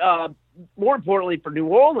 And more importantly for New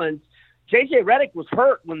Orleans, J.J. Redick was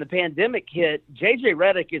hurt when the pandemic hit. J.J.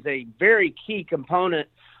 Redick is a very key component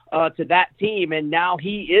to that team, and now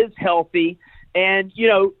he is healthy. And,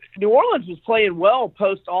 New Orleans was playing well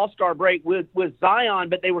post-All-Star break with Zion,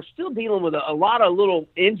 but they were still dealing with a lot of little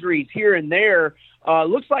injuries here and there.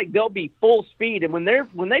 Looks like they'll be full speed, and when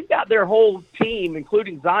they've got their whole team,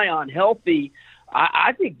 including Zion, healthy,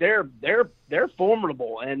 I think they're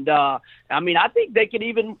formidable. And I think they could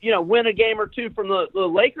even win a game or two from the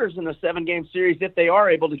Lakers in a 7-game series if they are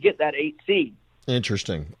able to get that 8th seed.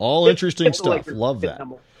 Interesting, all interesting stuff. Love that.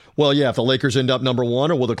 Well, yeah, if the Lakers end up number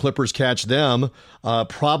 1, or will the Clippers catch them?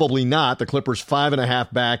 Probably not. The Clippers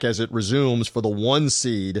 5.5 back as it resumes for the 1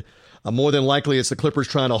 seed. More than likely, it's the Clippers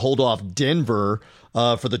trying to hold off Denver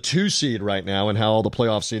for the 2 seed right now, and how all the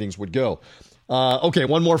playoff seedings would go. Okay,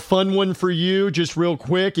 one more fun one for you, just real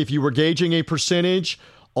quick. If you were gauging a percentage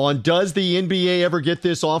on does the NBA ever get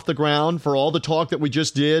this off the ground for all the talk that we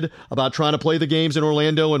just did about trying to play the games in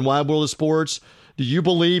Orlando and Wide World of Sports? Do you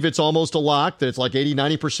believe it's almost a lock, that it's like 80,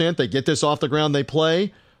 90%, they get this off the ground, they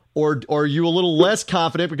play? Or are you a little less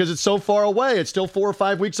confident because it's so far away? It's still 4 or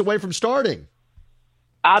 5 weeks away from starting.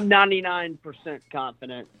 I'm 99%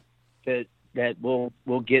 confident that we'll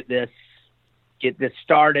get this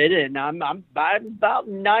started, and I'm about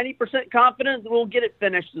 90% confident that we'll get it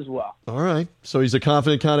finished as well. All right. So he's a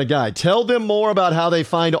confident kind of guy. Tell them more about how they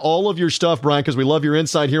find all of your stuff, Brian, because we love your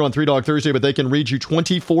insight here on Three Dog Thursday, but they can read you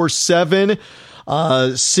 24/7.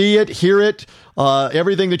 See it, hear it,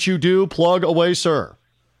 everything that you do. Plug away, sir.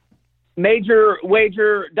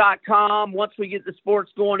 MajorWager.com. Once we get the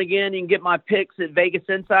sports going again, you can get my picks at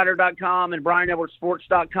VegasInsider.com and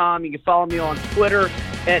BrianEdwardsSports.com. You can follow me on Twitter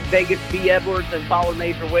at VegasBEdwards and follow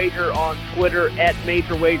Major Wager on Twitter at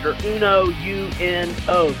Major Wager Uno,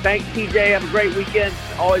 UNO. Thanks, TJ. Have a great weekend.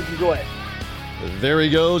 Always enjoy it. There he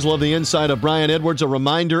goes. Love the insight of Brian Edwards. A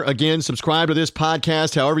reminder, again, subscribe to this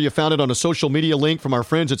podcast, however you found it, on a social media link from our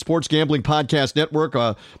friends at Sports Gambling Podcast Network.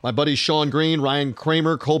 My buddies Sean Green, Ryan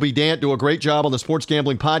Kramer, Colby Dant do a great job on the Sports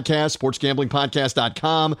Gambling Podcast,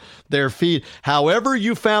 sportsgamblingpodcast.com, their feed. However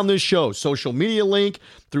you found this show, social media link,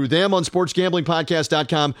 through them on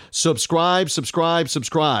sportsgamblingpodcast.com. Subscribe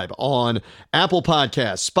on Apple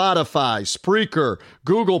Podcasts, Spotify, Spreaker,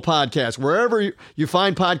 Google Podcasts. Wherever you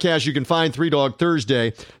find podcasts, you can find Three Dog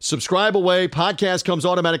Thursday. Subscribe away. Podcast comes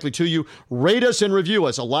automatically to you. Rate us and review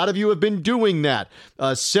us. A lot of you have been doing that.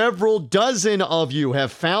 Several dozen of you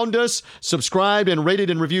have found us, subscribed, and rated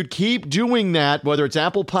and reviewed. Keep doing that, whether it's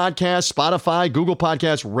Apple Podcasts, Spotify, Google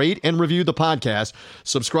Podcasts. Rate and review the podcast.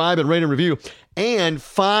 Subscribe and rate and review. And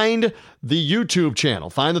find the YouTube channel.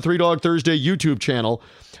 Find the Three Dog Thursday YouTube channel.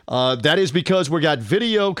 That is because we got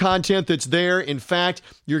video content that's there. In fact,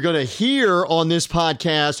 you're going to hear on this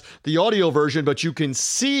podcast the audio version, but you can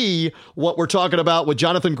see what we're talking about with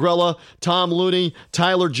Jonathan Grella, Tom Looney,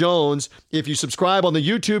 Tyler Jones. If you subscribe on the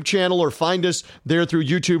YouTube channel or find us there through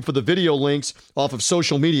YouTube for the video links off of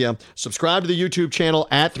social media, subscribe to the YouTube channel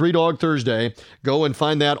at Three Dog Thursday. Go and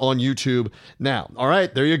find that on YouTube now. All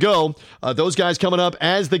right, there you go. Those guys coming up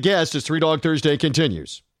as the guest as Three Dog Thursday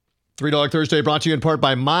continues. Three Dog Thursday brought to you in part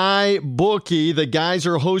by MyBookie. The guys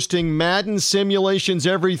are hosting Madden simulations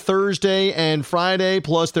every Thursday and Friday,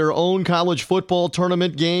 plus their own college football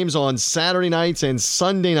tournament games on Saturday nights and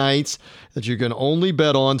Sunday nights that you can only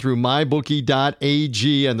bet on through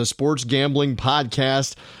MyBookie.ag and the Sports Gambling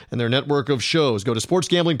Podcast and their network of shows. Go to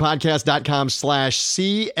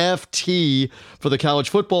sportsgamblingpodcast.com/CFT for the college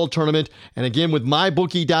football tournament. And again, with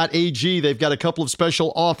MyBookie.ag, they've got a couple of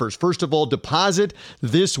special offers. First of all, deposit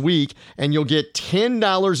this week, and you'll get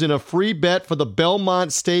 $10 in a free bet for the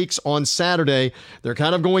Belmont Stakes on Saturday. They're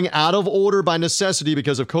kind of going out of order by necessity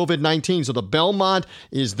because of COVID-19. So the Belmont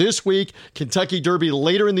is this week, Kentucky Derby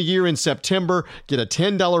later in the year in September. Get a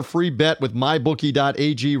 $10 free bet with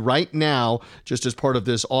MyBookie.ag right now, just as part of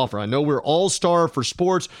this offer. I know we're all-star for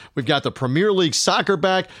sports. We've got the Premier League soccer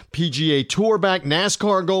back, PGA Tour back,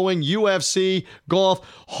 NASCAR going, UFC, golf,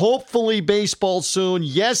 hopefully baseball soon.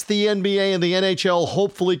 Yes, the NBA and the NHL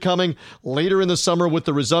hopefully coming later in the summer with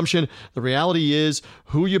the resumption. The reality is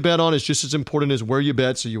who you bet on is just as important as where you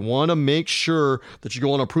bet, so you want to make sure that you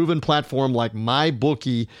go on a proven platform like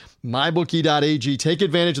MyBookie. MyBookie.ag. Take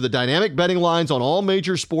advantage of the dynamic betting lines on all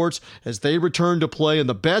major sports as they return to play. And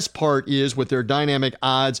the best part is with their dynamic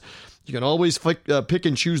odds, you can always pick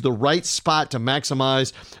and choose the right spot to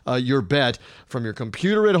maximize your bet from your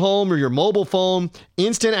computer at home or your mobile phone.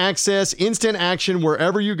 Instant access, instant action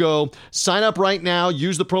wherever you go. Sign up right now.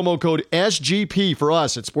 Use the promo code SGP for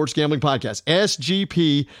us at Sports Gambling Podcast,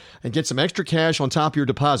 SGP, and get some extra cash on top of your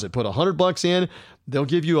deposit. Put $100 in. They'll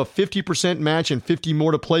give you a 50% match and 50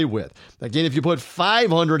 more to play with. Again, if you put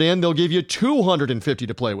 500 in, they'll give you 250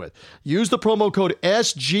 to play with. Use the promo code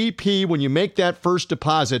SGP when you make that first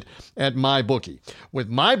deposit at MyBookie.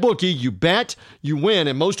 With MyBookie, you bet, you win,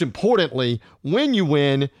 and most importantly, when you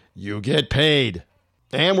win, you get paid.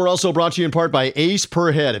 And we're also brought to you in part by Ace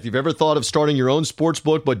Per Head. If you've ever thought of starting your own sports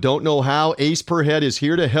book but don't know how, Ace Per Head is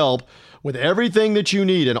here to help with everything that you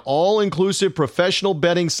need. An all-inclusive professional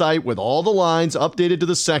betting site with all the lines updated to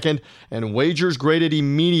the second and wagers graded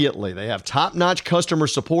immediately. They have top-notch customer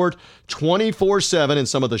support 24/7 and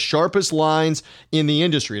some of the sharpest lines in the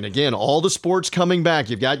industry. And again, all the sports coming back.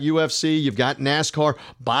 You've got UFC, you've got NASCAR,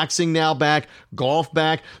 boxing now back, golf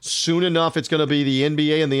back. Soon enough, it's going to be the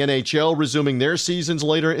NBA and the NHL resuming their seasons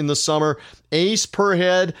later in the summer. Ace Per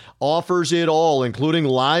Head offers it all, including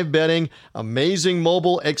live betting, amazing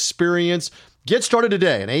mobile experience, Get started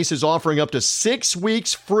today, and Ace is offering up to 6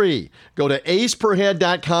 weeks free. Go to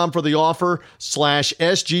aceperhead.com for the offer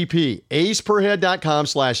 /SGP. aceperhead.com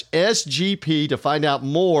 /SGP to find out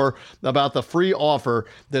more about the free offer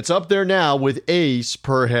that's up there now with Ace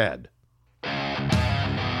per Head. The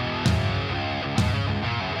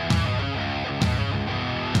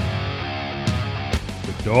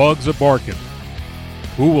dogs are barking.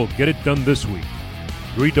 Who will get it done this week?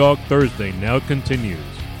 Three Dog Thursday now continues.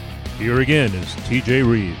 Here again is TJ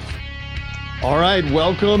Reeves. All right,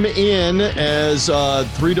 welcome in as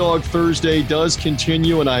Three Dog Thursday does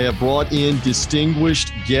continue, and I have brought in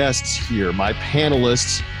distinguished guests here. My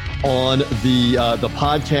panelists on the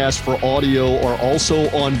podcast for audio are also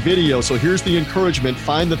on video. So here's the encouragement.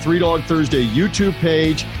 Find the Three Dog Thursday YouTube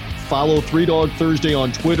page. Follow Three Dog Thursday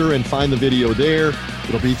on Twitter and find the video there.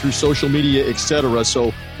 It'll be through social media, etc.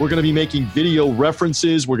 So we're going to be making video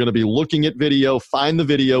references. We're going to be looking at video. Find the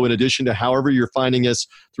video in addition to however you're finding us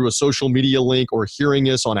through a social media link or hearing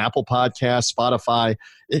us on Apple Podcasts, Spotify,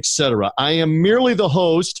 etc. I am merely the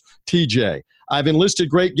host, TJ. I've enlisted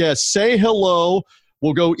great guests. Say hello.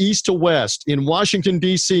 We'll go east to west. In Washington,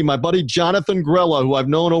 D.C., my buddy Jonathan Grella, who I've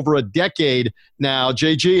known over a decade now.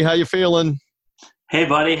 JG, how you feeling? Hey,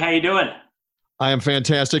 buddy. How you doing? I am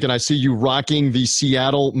fantastic, and I see you rocking the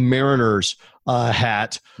Seattle Mariners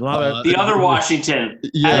hat. Love it. The other Washington.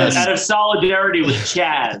 Yes. Out of solidarity with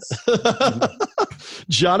Chaz.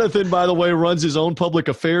 Jonathan, by the way, runs his own public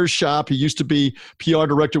affairs shop. He used to be PR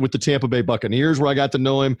director with the Tampa Bay Buccaneers, where I got to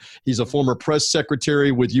know him. He's a former press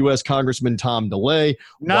secretary with U.S. Congressman Tom DeLay.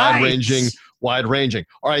 Nice. Wide-ranging.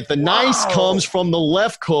 All right, the nice comes from the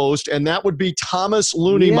left coast, and that would be Thomas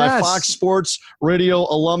Looney, my Fox Sports Radio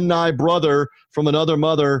alumni brother from another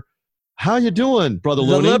mother. How you doing, Brother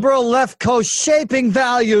Looney? The liberal left coast shaping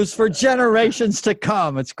values for generations to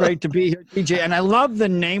come. It's great to be here, DJ. And I love the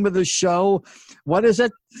name of the show. What is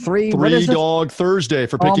it? Three Dog Thursday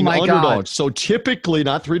for picking underdogs. God. So typically,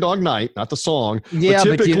 not Three Dog Night, not the song. Yeah,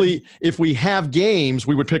 but typically, if we have games,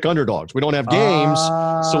 we would pick underdogs. We don't have games,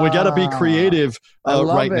 so we got to be creative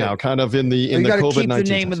right now, kind of in the COVID-19. You got to keep the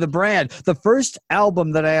name of the brand. The first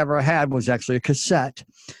album that I ever had was actually a cassette,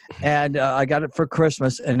 and I got it for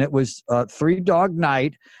Christmas, and it was Three Dog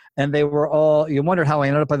Night. And they were all, you wonder how I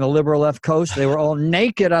ended up on the liberal left coast. They were all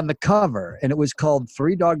naked on the cover, and it was called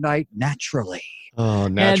Three Dog Night Naturally. Oh,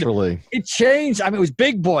 Naturally. And it changed. I mean, it was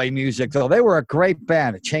big boy music, though. They were a great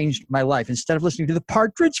band. It changed my life. Instead of listening to the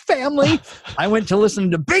Partridge Family, I went to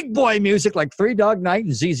listen to big boy music like Three Dog Night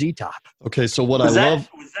and ZZ Top. Okay, so what was love...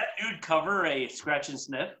 Was that nude cover a scratch and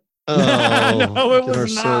sniff? Oh, no, it was get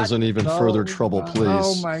ourselves in even further trouble, please.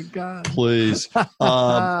 Oh, my God. Please.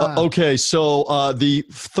 Okay, so the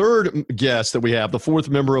third guest that we have, the fourth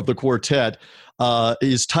member of the quartet,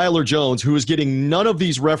 is Tyler Jones, who is getting none of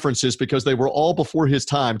these references because they were all before his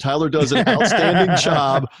time. Tyler does an outstanding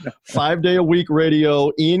job, 5-day-a-week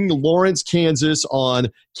radio in Lawrence, Kansas on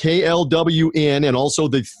KLWN and also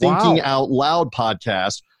the Thinking Out Loud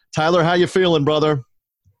podcast. Tyler, how you feeling, brother?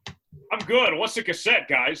 I'm good. What's the cassette,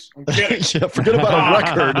 guys? I'm kidding. Yeah, forget about a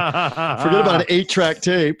record. Forget about an 8-track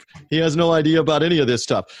tape. He has no idea about any of this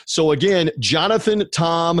stuff. So, again, Jonathan,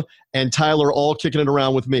 Tom, and Tyler all kicking it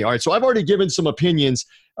around with me. All right, so I've already given some opinions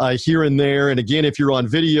here and there. And, again, if you're on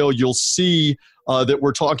video, you'll see that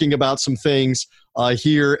we're talking about some things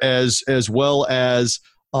here as well as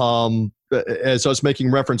us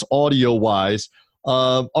making reference audio-wise.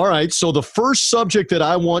 All right, so the first subject that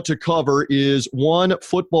I want to cover is one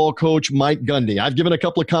football coach, Mike Gundy. I've given a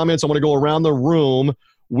couple of comments. I want to go around the room.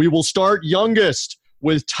 We will start youngest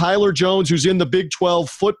with Tyler Jones, who's in the Big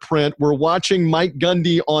 12 footprint. We're watching Mike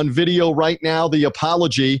Gundy on video right now, the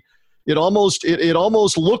apology. It almost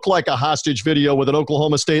looked like a hostage video with an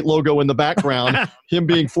Oklahoma State logo in the background, him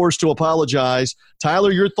being forced to apologize.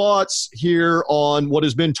 Tyler, your thoughts here on what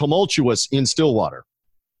has been tumultuous in Stillwater?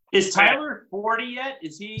 Is Tyler 40 yet?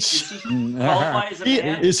 Is he qualified as a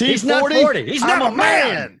man? Is he He's 40? not 40. He's not a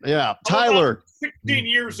man. Yeah, Tyler. 16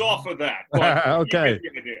 years off of that. But Okay.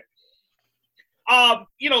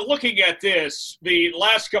 Looking at this, the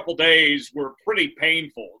last couple days were pretty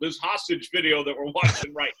painful. This hostage video that we're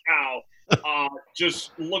watching right now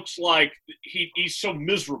just looks like he's so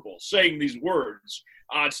miserable saying these words.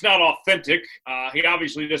 It's not authentic. He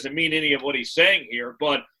obviously doesn't mean any of what he's saying here.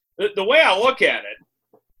 But the way I look at it,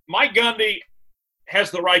 Mike Gundy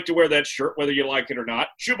has the right to wear that shirt, whether you like it or not.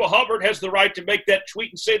 Chuba Hubbard has the right to make that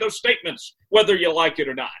tweet and say those statements, whether you like it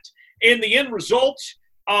or not. And the end result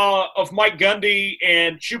of Mike Gundy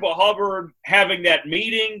and Chuba Hubbard having that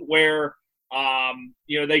meeting where,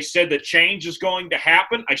 they said that change is going to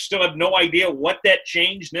happen. I still have no idea what that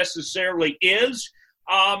change necessarily is.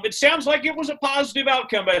 It sounds like it was a positive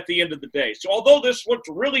outcome at the end of the day. So although this looked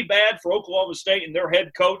really bad for Oklahoma State and their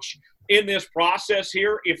head coach in this process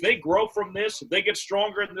here, if they grow from this, if they get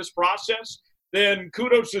stronger in this process, then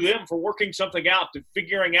kudos to them for working something out, to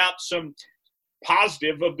figuring out some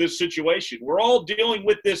positive of this situation. We're all dealing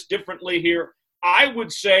with this differently here. I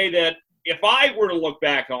would say that if I were to look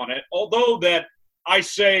back on it, although that I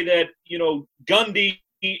say that, Gundy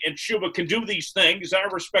and Chuba can do these things, I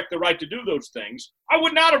respect the right to do those things, I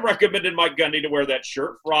would not have recommended Mike Gundy to wear that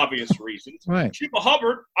shirt for obvious reasons. Right. Chuba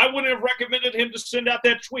Hubbard, I wouldn't have recommended him to send out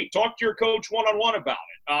that tweet. Talk to your coach one-on-one about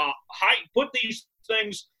it. Put these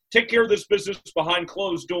things, take care of this business behind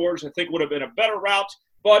closed doors, I think would have been a better route.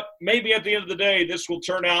 But maybe at the end of the day, this will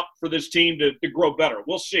turn out for this team to grow better.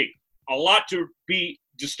 We'll see. A lot to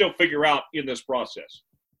still figure out in this process.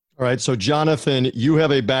 All right, so Jonathan, you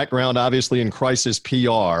have a background obviously in crisis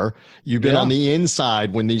PR. You've been on the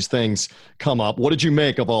inside when these things come up. What did you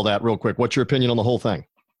make of all that real quick? What's your opinion on the whole thing?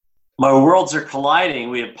 My worlds are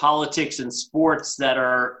colliding. We have politics and sports that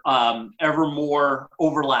are ever more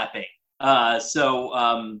overlapping.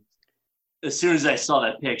 So as soon as I saw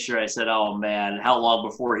that picture, I said, oh, man, how long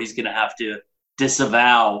before he's going to have to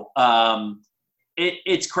disavow?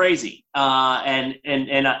 It's crazy.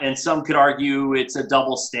 And some could argue it's a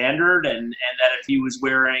double standard, and that if he was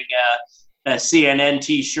wearing a CNN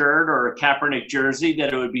T-shirt or a Kaepernick jersey,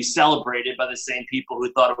 that it would be celebrated by the same people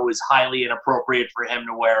who thought it was highly inappropriate for him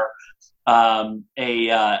to wear an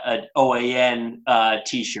OAN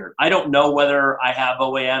T-shirt. I don't know whether I have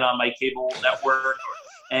OAN on my cable network,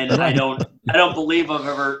 and I don't believe I've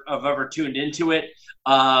ever tuned into it.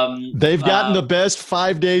 They've gotten the best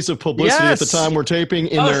 5 days of publicity at the time we're taping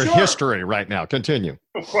in their history right now. Continue.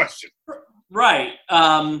 No question. Right.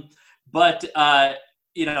 But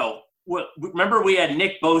remember we had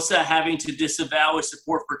Nick Bosa having to disavow his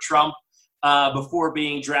support for Trump before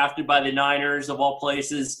being drafted by the Niners, of all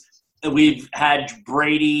places. We've had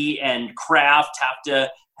Brady and Kraft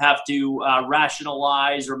have to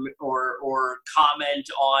rationalize or comment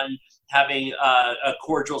on having a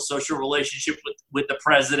cordial social relationship with the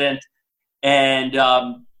president. And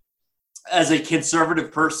as a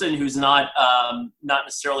conservative person who's not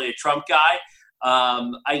necessarily a Trump guy,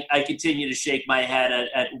 I continue to shake my head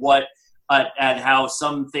at how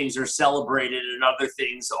some things are celebrated and other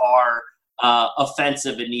things are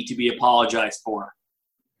offensive and need to be apologized for.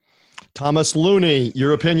 Thomas Looney,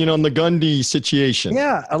 your opinion on the Gundy situation?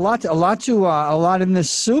 Yeah, a lot in this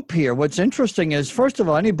soup here. What's interesting is, first of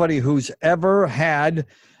all, anybody who's ever had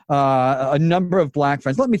a number of black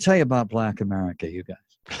friends. Let me tell you about Black America, you guys.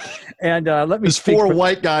 And let me. There's four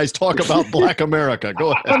white guys talk about Black America.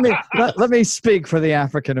 Go ahead. Let me speak for the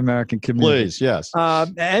African American community. Please, yes.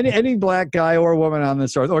 Any black guy or woman on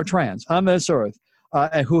this earth, or trans on this earth,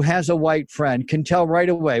 who has a white friend can tell right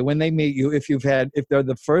away when they meet you if they're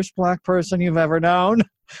the first black person you've ever known,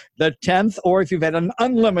 the 10th, or if you've had an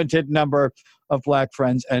unlimited number of black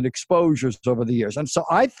friends and exposures over the years. And so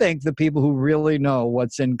I think the people who really know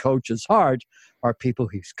what's in Coach's heart are people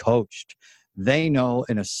he's coached. They know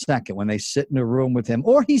in a second when they sit in a room with him,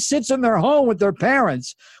 or he sits in their home with their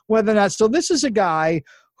parents, whether or not. So this is a guy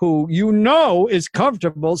who is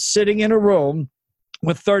comfortable sitting in a room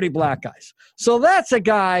with 30 black guys. So that's a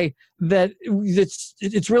guy that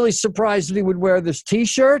it's really surprised that he would wear this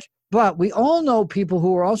T-shirt. But we all know people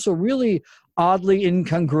who are also really oddly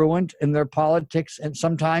incongruent in their politics, and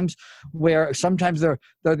sometimes they're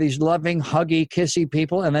these loving, huggy, kissy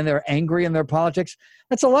people, and then they're angry in their politics.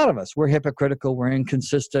 That's a lot of us. We're hypocritical. We're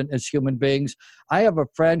inconsistent as human beings. I have a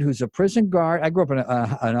friend who's a prison guard. I grew up in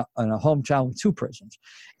a hometown with 2 prisons,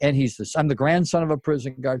 and I'm the grandson of a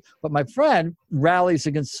prison guard. But my friend rails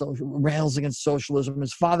against socialism.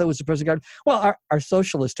 His father was a prison guard. Well, our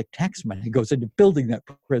socialistic tax money goes into building that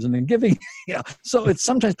prison and giving. So it's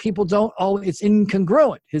sometimes people don't always. It's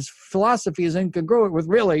incongruent. His philosophy is incongruent with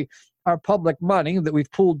really our public money that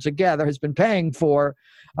we've pooled together has been paying for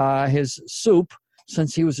his soup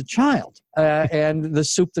since he was a child, and the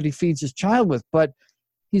soup that he feeds his child with. But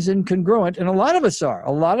he's incongruent, and a lot of us are.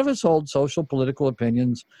 A lot of us hold social, political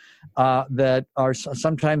opinions that are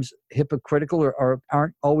sometimes hypocritical or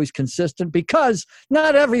aren't always consistent, because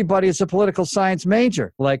not everybody is a political science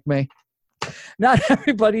major like me. Not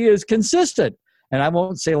everybody is consistent. And I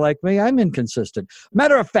won't say like me, I'm inconsistent.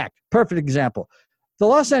 Matter of fact, perfect example. The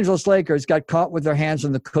Los Angeles Lakers got caught with their hands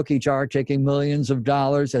in the cookie jar, taking millions of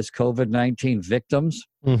dollars as COVID-19 victims.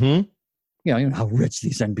 Mm-hmm. You know how rich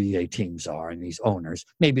these NBA teams are and these owners.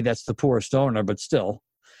 Maybe that's the poorest owner, but still.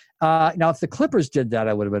 Now, if the Clippers did that,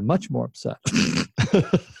 I would have been much more upset.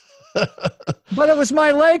 But it was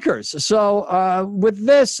my Lakers. So with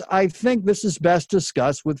this, I think this is best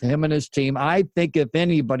discussed with him and his team. I think if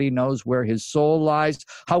anybody knows where his soul lies,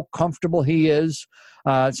 how comfortable he is,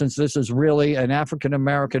 since this is really an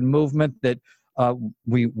African-American movement that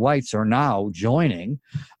we whites are now joining,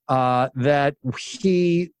 that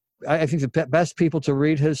I think the best people to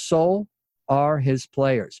read his soul are his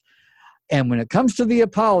players. And when it comes to the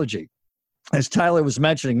apology, as Tyler was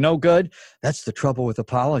mentioning, no good. That's the trouble with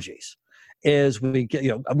apologies. Is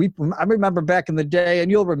I remember back in the day, and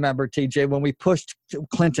you'll remember, TJ, when we pushed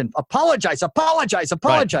Clinton, apologize right.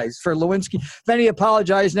 for Lewinsky. Then he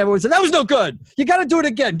apologized, and everyone said, that was no good. You got to do it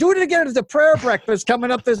again. Do it again at the prayer breakfast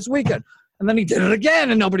coming up this weekend. And then he did it again,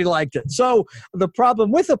 and nobody liked it. So the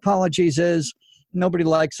problem with apologies is nobody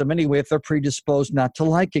likes them anyway if they're predisposed not to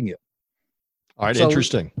liking you. All right,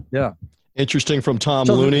 interesting. Yeah. Interesting from Tom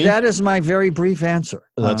Looney. That is my very brief answer.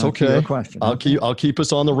 That's okay. To your question. I'll keep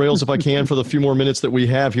us on the rails if I can for the few more minutes that we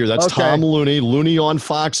have here. That's okay. Tom Looney, Looney on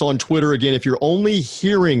Fox on Twitter. Again, if you're only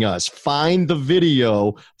hearing us, find the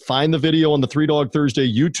video on the Three Dog Thursday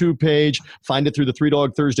YouTube page. Find it through the Three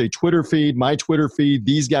Dog Thursday Twitter feed, my Twitter feed,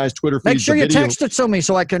 these guys' Twitter feed. Make sure you text it to me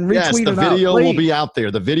so I can retweet it out. Yes, the video will be out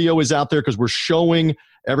there. The video is out there because we're showing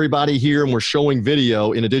everybody here and we're showing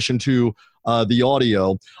video in addition to the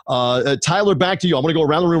audio. Tyler, back to you. I'm going to go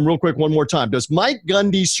around the room real quick one more time. Does Mike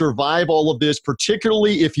Gundy survive all of this,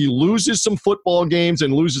 particularly if he loses some football games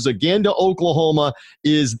and loses again to Oklahoma?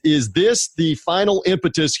 Is this the final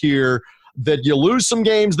impetus here that you lose some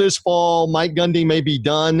games this fall? Mike Gundy may be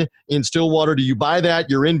done in Stillwater. Do you buy that?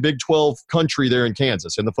 You're in Big 12 country there in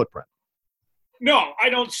Kansas in the footprint. No, I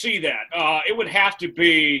don't see that. It would have to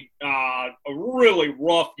be a really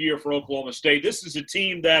rough year for Oklahoma State. This is a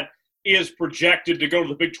team that is projected to go to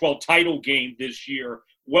the Big 12 title game this year,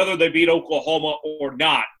 whether they beat Oklahoma or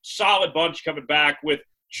not. Solid bunch coming back with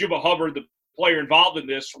Chuba Hubbard, the player involved in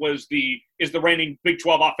this, is the reigning Big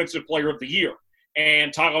 12 Offensive Player of the Year.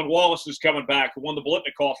 And Tylan Wallace is coming back, who won the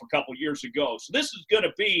Biletnikoff a couple years ago. So this is going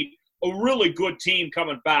to be a really good team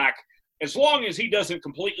coming back. As long as he doesn't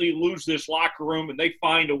completely lose this locker room and they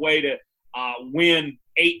find a way to win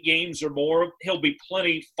 8 games or more, he'll be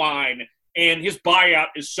plenty fine. And his buyout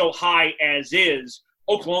is so high as is.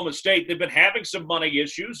 Oklahoma State, they've been having some money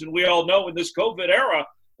issues, and we all know in this COVID era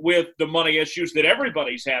with the money issues that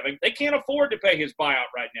everybody's having, they can't afford to pay his buyout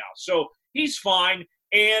right now. So he's fine,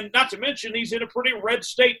 and not to mention he's in a pretty red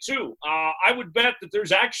state too. I would bet that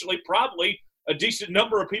there's actually probably a decent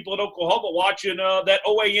number of people in Oklahoma watching that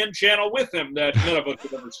OAN channel with him that none of us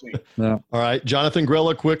have ever seen. Yeah. All right, Jonathan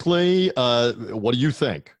Grella, quickly, what do you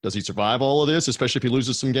think? Does he survive all of this, especially if he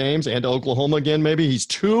loses some games and to Oklahoma again maybe? He's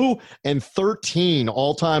 2-13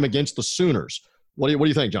 all-time against the Sooners. What do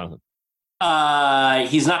you think, Jonathan?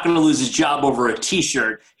 He's not going to lose his job over a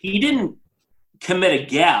T-shirt. He didn't commit a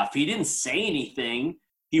gaffe. He didn't say anything.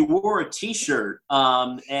 He wore a T-shirt,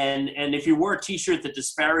 and if you wore a T-shirt that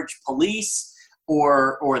disparaged police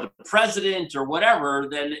or the president or whatever,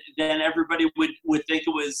 then everybody would think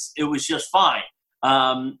it was just fine.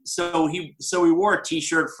 So he wore a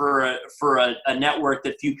T-shirt for a network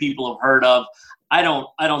that few people have heard of. I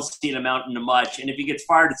don't see it amounting to much. And if he gets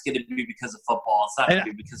fired, it's going to be because of football. It's not going to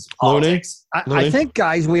be because of politics. I think,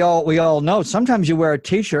 guys, we all know sometimes you wear a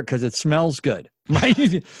T-shirt because it smells good.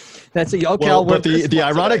 Right? That's okay. Well, but the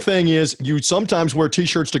ironic thing is, you sometimes wear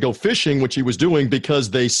T-shirts to go fishing, which he was doing because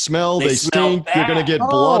they smell, they stink. Bad. You're going to get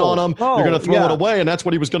blood on them. You're going to throw it away, and that's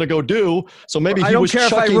what he was going to go do. So maybe I don't care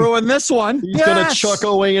if I ruin this one. He's going to chuck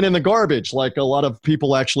OAN in the garbage, like a lot of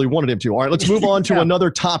people actually wanted him to. All right, let's move on to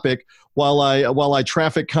another topic while I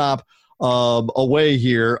traffic cop away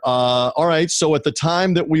here. All right, so at the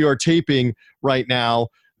time that we are taping right now,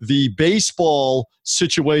 the baseball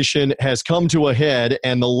situation has come to a head,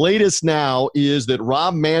 and the latest now is that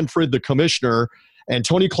Rob Manfred, the commissioner, and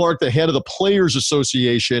Tony Clark, the head of the Players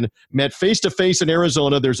Association, met face-to-face in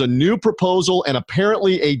Arizona. There's a new proposal and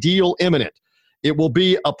apparently a deal imminent. It will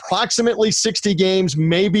be approximately 60 games,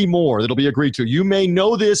 maybe more, that'll be agreed to. You may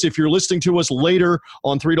know this if you're listening to us later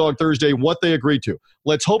on Three Dog Thursday, what they agreed to.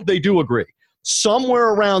 Let's hope they do agree. Somewhere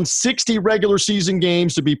around 60 regular season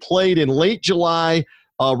games to be played in late July,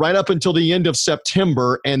 right up until the end of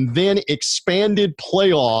September, and then expanded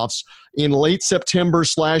playoffs in late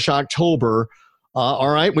September/October. All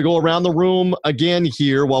right, we go around the room again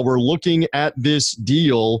here while we're looking at this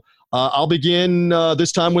deal. I'll begin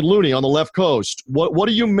this time with Looney on the left coast. What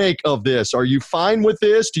do you make of this? Are you fine with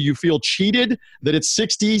this? Do you feel cheated that it's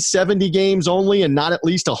 60, 70 games only and not at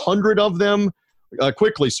least 100 of them?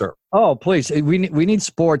 Quickly, sir. Oh, please. We need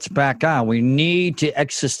sports back on. We need to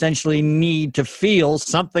existentially feel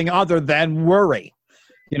something other than worry.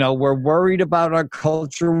 We're worried about our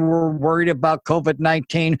culture. We're worried about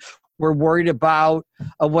COVID-19. We're worried about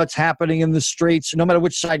what's happening in the streets. No matter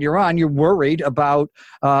which side you're on, you're worried about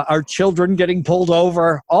our children getting pulled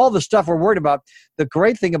over, all the stuff we're worried about. The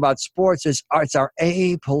great thing about sports is it's our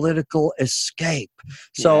apolitical escape.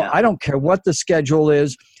 So I don't care what the schedule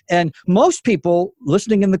is. And most people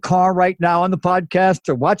listening in the car right now on the podcast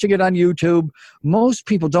or watching it on YouTube, most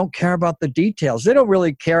people don't care about the details. They don't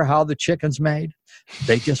really care how the chicken's made.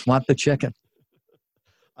 They just want the chicken.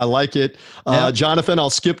 I like it. Jonathan, I'll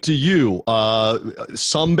skip to you.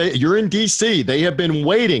 You're in D.C. They have been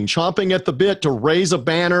waiting, chomping at the bit to raise a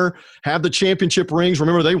banner, have the championship rings.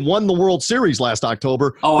 Remember, they won the World Series last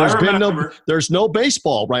October. I remember. There's no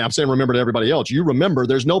baseball, right? I'm saying remember to everybody else. You remember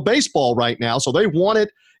there's no baseball right now, so they want it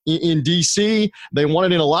in D.C. They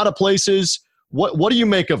want it in a lot of places. What do you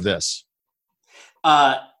make of this?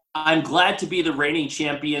 I'm glad to be the reigning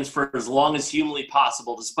champions for as long as humanly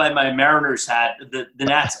possible, despite my Mariners hat. The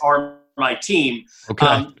Nats are my team.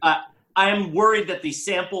 Okay. I'm worried that the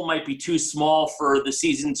sample might be too small for the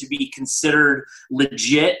season to be considered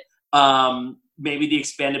legit. Maybe the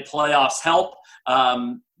expanded playoffs help.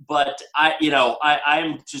 But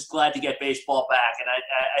I'm just glad to get baseball back. And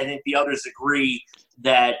I think the others agree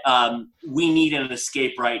that we need an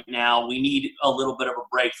escape right now. We need a little bit of a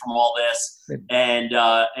break from all this, and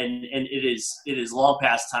it is long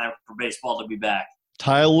past time for baseball to be back.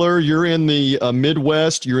 Tyler, you're in the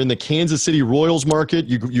Midwest. You're in the Kansas City Royals market.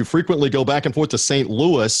 You frequently go back and forth to St.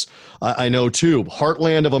 Louis, I know too.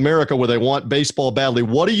 Heartland of America where they want baseball badly.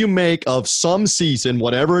 What do you make of some season,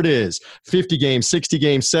 whatever it is, 50 games, 60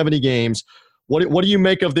 games, 70 games? What do you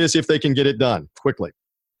make of this if they can get it done quickly?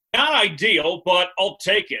 Not ideal, but I'll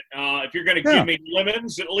take it. If you're going to give me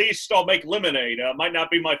lemons, at least I'll make lemonade. Might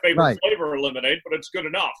not be my favorite flavor of lemonade, but it's good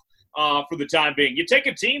enough for the time being. You take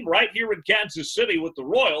a team right here in Kansas City with the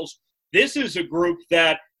Royals. This is a group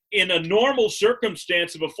that, in a normal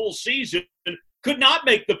circumstance of a full season, could not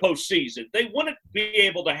make the postseason. They wouldn't be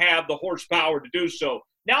able to have the horsepower to do so.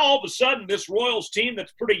 Now, all of a sudden, this Royals team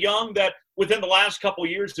that's pretty young, that within the last couple of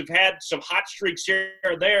years have had some hot streaks here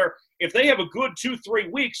and there, if they have a good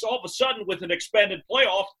 2-3 weeks, all of a sudden with an expanded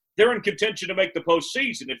playoff, they're in contention to make the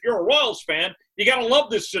postseason. If you're a Royals fan, you got to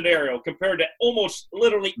love this scenario compared to almost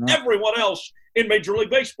literally everyone else in Major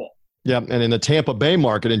League Baseball. Yeah, and in the Tampa Bay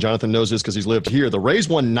market, and Jonathan knows this because he's lived here, the Rays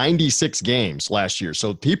won 96 games last year.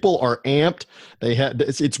 So people are amped.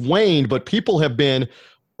 It's waned, but people have been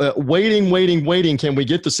waiting. Can we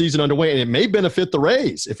get the season underway? And it may benefit the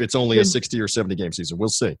Rays if it's only a 60 or 70 game season. We'll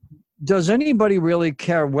see. Does anybody really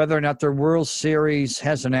care whether or not the World Series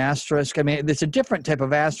has an asterisk? I mean, it's a different type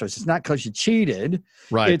of asterisk. It's not because you cheated.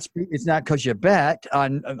 Right. It's not because you bet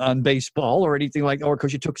on baseball or anything like, or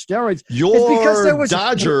because you took steroids. Your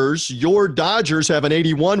Dodgers have an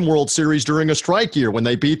 81 World Series during a strike year when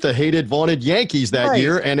they beat the hated, vaunted Yankees that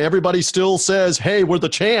year, and everybody still says, "Hey, we're the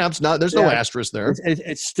champs." There's no asterisk there.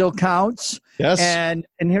 It still counts. Yes. And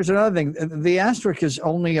here's another thing: the asterisk is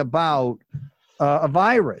only about a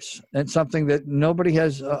virus and something that nobody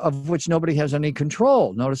has, of which nobody has any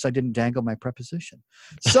control. Notice I didn't dangle my preposition.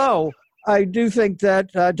 So I do think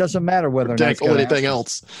that doesn't matter whether or not it's anything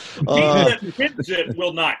else. It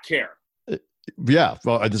will not care. Yeah,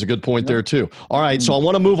 well, there's a good point there, too. All right, so I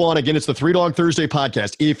want to move on. Again, it's the Three Dog Thursday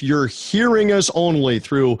podcast. If you're hearing us only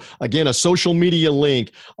through, again, a social media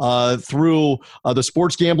link, through the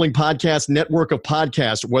Sports Gambling Podcast network of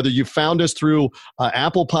podcasts, whether you found us through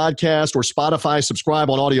Apple Podcast or Spotify,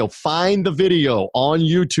 subscribe on audio, find the video on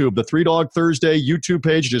YouTube, the Three Dog Thursday YouTube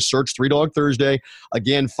page. Just search Three Dog Thursday.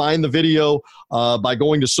 Again, find the video by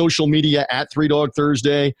going to social media at Three Dog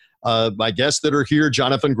Thursday. My guests that are here,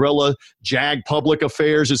 Jonathan Grella, Jag Public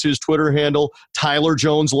Affairs is his Twitter handle. Tyler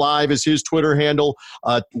Jones Live is his Twitter handle.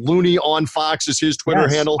 Looney on Fox is his Twitter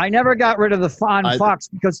handle. I never got rid of the Fox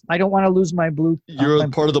because I don't want to lose my blue. You're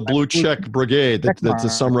part of the blue check brigade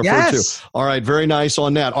that's some refer to. All right, very nice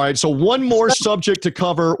on that. All right, so one more subject to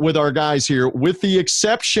cover with our guys here, with the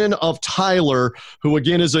exception of Tyler, who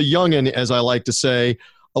again is a youngin', as I like to say.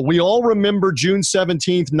 We all remember June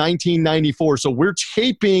 17th, 1994. So we're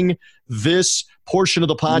taping this portion of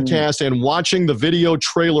the podcast and watching the video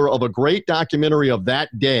trailer of a great documentary of that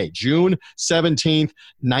day, June 17th,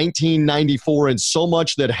 1994, and so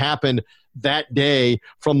much that happened that day,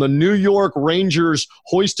 from the New York Rangers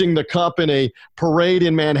hoisting the cup in a parade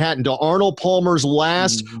in Manhattan to Arnold Palmer's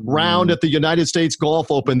last round at the United States Golf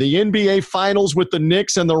Open. The NBA Finals with the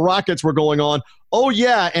Knicks and the Rockets were going on. Oh,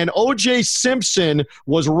 yeah, and O.J. Simpson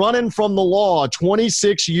was running from the law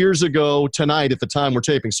 26 years ago tonight at the time we're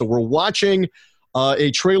taping. So we're watching a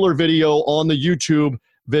trailer video on the YouTube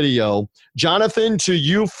video. Jonathan, to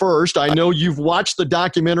you first. I know you've watched the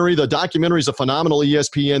documentary. The documentary is a phenomenal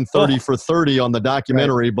ESPN 30 for 30 on the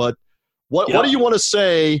documentary. Right. But what do you want to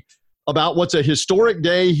say about what's a historic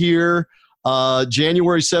day here,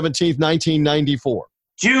 January 17th, 1994?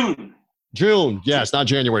 June. Yes, not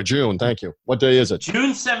January. June. Thank you. What day is it?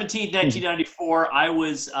 June 17th, 1994. I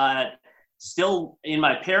was still in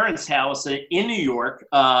my parents' house in New York,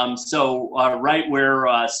 right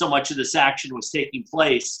where so much of this action was taking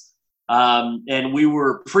place. And we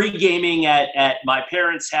were pre-gaming at my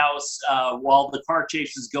parents' house while the car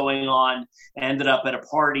chase was going on. Ended up at a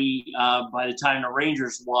party by the time the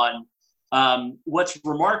Rangers won. What's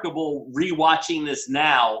remarkable rewatching this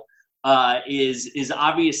now is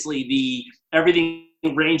obviously everything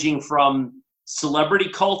ranging from celebrity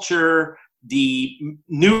culture, the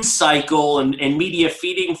news cycle, and media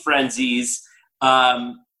feeding frenzies.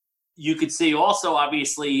 You could see also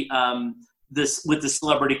obviously this with the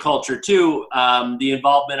celebrity culture too, the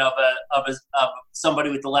involvement of somebody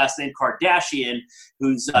with the last name Kardashian,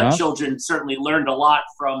 whose children certainly learned a lot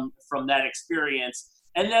from that experience,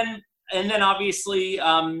 and then obviously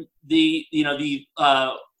the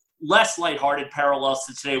less lighthearted parallels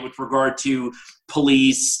to today with regard to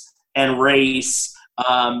police and race.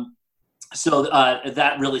 So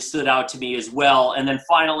that really stood out to me as well. And then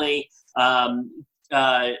finally,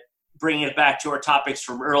 bringing it back to our topics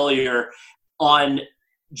from earlier, on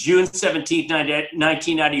June 17th,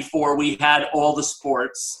 1994, we had all the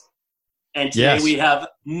sports. And today we have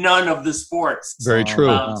none of the sports. Very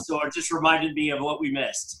true. So it just reminded me of what we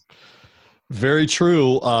missed. Very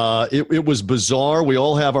true. It was bizarre. We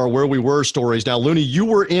all have our where we were stories. Now, Looney, you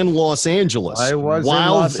were in Los Angeles. I was in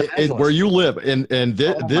Los Angeles. Where you live. And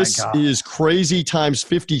this is crazy times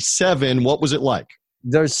 57. What was it like?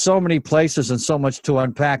 There's so many places and so much to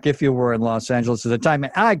unpack if you were in Los Angeles at the time.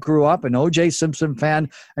 And I grew up an O.J. Simpson fan,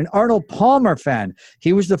 an Arnold Palmer fan.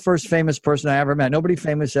 He was the first famous person I ever met. Nobody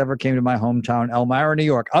famous ever came to my hometown, Elmira, New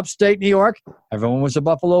York. Upstate New York, everyone was a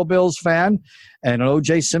Buffalo Bills fan and an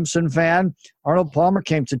O.J. Simpson fan. Arnold Palmer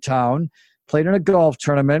came to town, played in a golf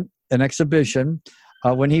tournament, an exhibition.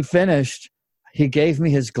 When he finished, he gave me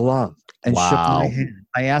his glove and shook my hand.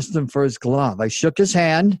 I asked him for his glove. I shook his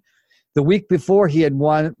hand. The week before, he had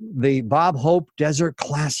won the Bob Hope Desert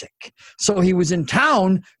Classic. So he was in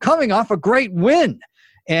town coming off a great win.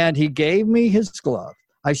 And he gave me his glove.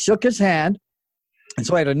 I shook his hand. And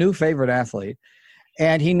so I had a new favorite athlete.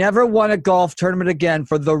 And he never won a golf tournament again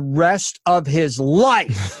for the rest of his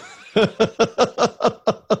life.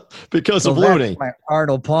 Because of Looney. That's my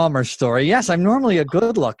Arnold Palmer story. Yes, I'm normally a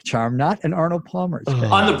good luck charm, not an Arnold Palmer.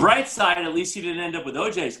 On the bright side, at least you didn't end up with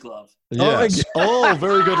OJ's glove. Yes.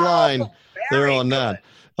 Very good line there on that.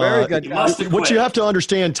 Very good. What you have to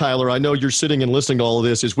understand, Tyler, I know you're sitting and listening to all of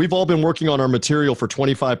this, is we've all been working on our material for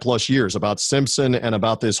 25 plus years about Simpson and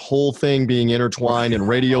about this whole thing being intertwined in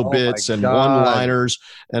radio bits and one-liners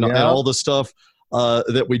and all the stuff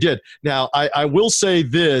that we did. Now, I will say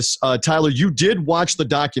this, Tyler, you did watch the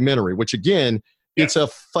documentary, which again, it's a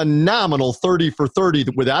phenomenal 30 for 30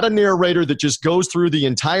 without a narrator that just goes through the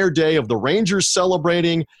entire day of the Rangers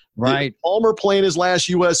celebrating, Palmer playing his last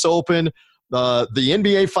U.S. Open, the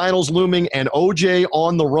NBA Finals looming, and OJ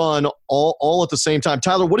on the run all at the same time.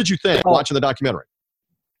 Tyler, what did you think watching the documentary?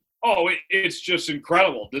 Oh, it's just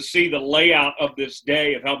incredible to see the layout of this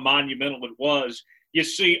day, of how monumental it was. You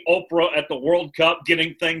see Oprah at the World Cup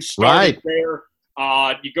getting things started there.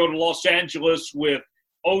 You go to Los Angeles with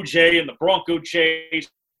OJ and the Bronco chase.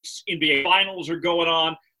 NBA Finals are going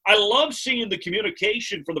on. I love seeing the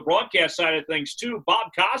communication from the broadcast side of things, too. Bob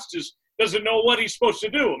Costas doesn't know what he's supposed to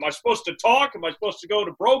do. Am I supposed to talk? Am I supposed to go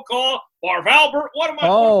to Brokaw, Marv Albert? What am I?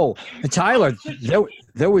 Oh, Tyler,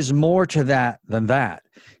 there was more to that than that.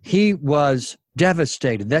 He was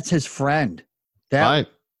devastated. That's his friend. That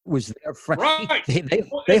was their friend. Right.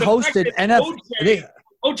 They hosted NFL.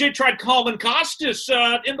 OJ tried calling Costas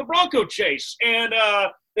in the Bronco chase, and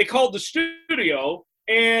they called the studio,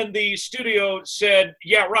 and the studio said,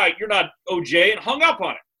 "Yeah, right, you're not OJ," and hung up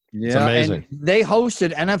on it. Yeah, it's amazing. And they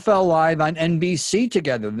hosted NFL Live on NBC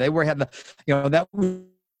together. They had that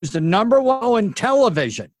was the number one in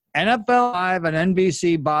television. NFL Live on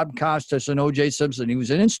NBC, Bob Costas and O.J. Simpson. He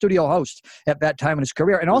was an in-studio host at that time in his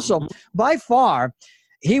career. And also, by far,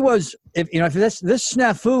 he was, if this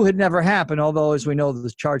snafu had never happened, although, as we know,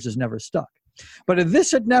 the charges never stuck. But if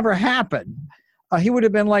this had never happened, he would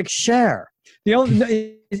have been like Cher.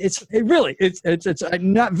 It's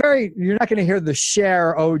not very. You're not going to hear the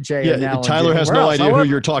Cher OJ analogy. Tyler has no idea who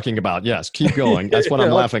you're talking about. Yes, keep going. That's what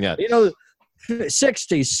I'm laughing at.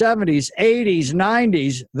 60s, 70s, 80s,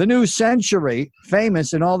 90s, the new century,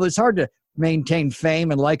 famous and all this. Hard to maintain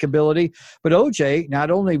fame and likability. But O.J.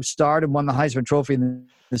 not only starred and won the Heisman Trophy in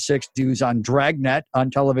the 60s, he was on Dragnet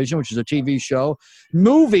on television, which is a TV show,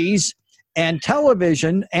 movies, and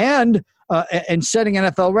television, and setting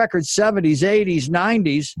NFL records, 70s, 80s,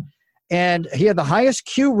 90s. And he had the highest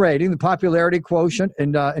Q rating, the popularity quotient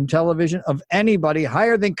in television of anybody,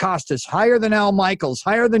 higher than Costas, higher than Al Michaels,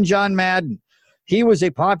 higher than John Madden. He was a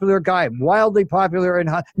popular guy, wildly popular. And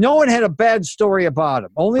no one had a bad story about him.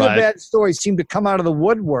 Only the bad stories seemed to come out of the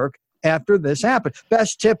woodwork after this happened.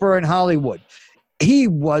 Best tipper in Hollywood. He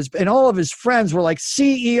was, and all of his friends were like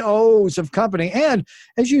CEOs of company. And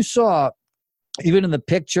as you saw, even in the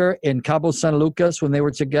picture in Cabo San Lucas when they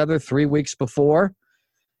were together 3 weeks before,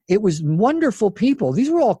 it was wonderful people. These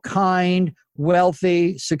were all kind,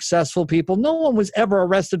 wealthy, successful people. No one was ever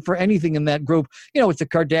arrested for anything in that group. It's the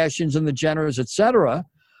Kardashians and the Jenners, et cetera.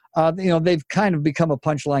 They've kind of become a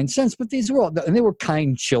punchline since, but these were all, and they were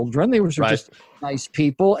kind children. They were just nice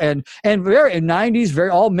people and very in 90s, very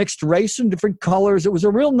all mixed race and different colors. It was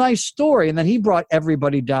a real nice story. And then he brought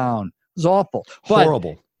everybody down. It was awful.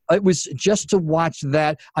 Horrible. But it was just to watch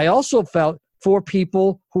that. I also felt for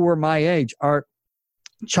people who were my age, our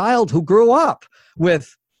child who grew up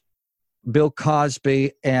with Bill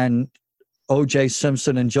Cosby and O.J.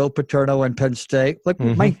 Simpson and Joe Paterno and Penn State. Like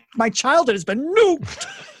my childhood has been nuked.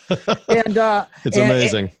 And it's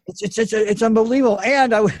amazing. It's unbelievable.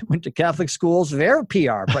 And I went to Catholic schools. Their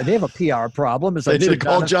PR, they have a PR problem. They need to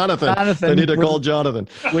call Jonathan. They need to call Jonathan.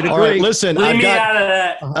 All right, listen.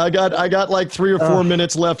 I got like 3 or 4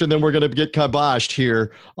 minutes left, and then we're going to get kiboshed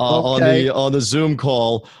here on the Zoom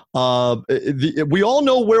call. We all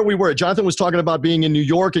know where we were. Jonathan was talking about being in New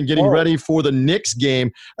York and getting ready for the Knicks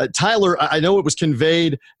game. Tyler, I know it was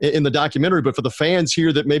conveyed in the documentary, but for the fans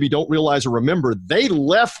here that maybe don't realize or remember, they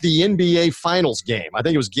left the NBA Finals game. I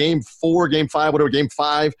think it was game 4, game 5, whatever, game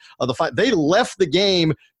 5 of the fight. They left the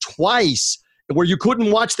game twice where you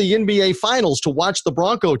couldn't watch the NBA Finals to watch the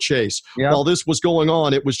Bronco chase while this was going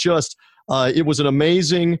on. It was just, it was an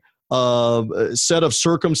amazing set of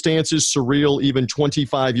circumstances, surreal even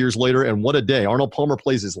 25 years later. And what a day. Arnold Palmer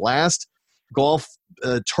plays his last golf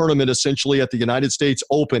tournament essentially at the United States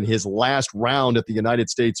Open, his last round at the United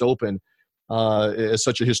States Open. As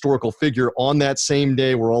such a historical figure on that same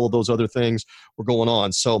day where all of those other things were going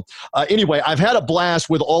on. So anyway, I've had a blast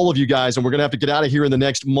with all of you guys, and we're going to have to get out of here in the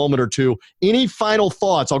next moment or two. Any final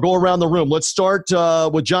thoughts? I'll go around the room. Let's start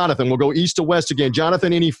with Jonathan. We'll go east to west again.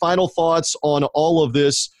 Jonathan, any final thoughts on all of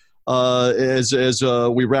this as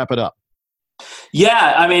we wrap it up?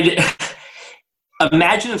 Yeah, I mean,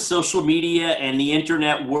 imagine if social media and the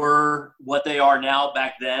internet were what they are now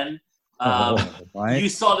back then. You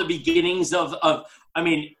saw the beginnings of I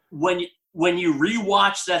mean, when you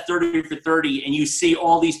rewatch that 30 for 30 and you see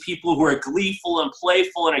all these people who are gleeful and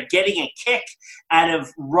playful and are getting a kick out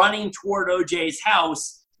of running toward OJ's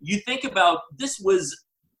house, you think about this was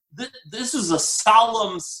a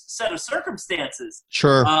solemn set of circumstances.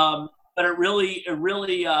 Sure. But it really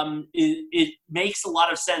it makes a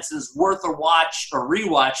lot of sense. It's worth a watch or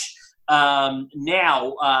rewatch.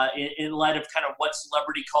 Now, in light of kind of what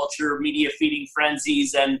celebrity culture, media feeding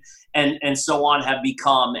frenzies, and so on have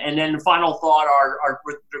become. And then the final thought are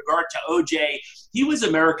with regard to OJ, he was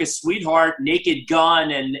America's sweetheart, Naked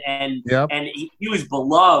Gun, and he was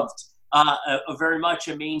beloved, very much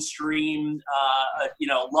a mainstream,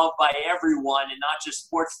 loved by everyone and not just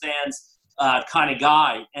sports fans kind of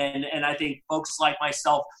guy. And I think folks like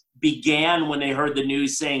myself began when they heard the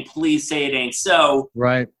news saying, "Please say it ain't so."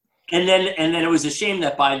 Right. And then it was a shame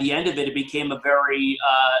that by the end of it, it became a very,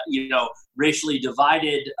 racially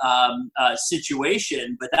divided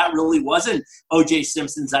situation. But that really wasn't O.J.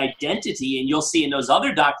 Simpson's identity. And you'll see in those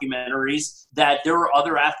other documentaries that there were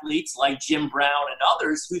other athletes like Jim Brown and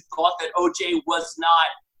others who thought that O.J. was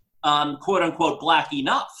not, quote unquote, black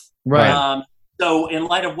enough. Right. So in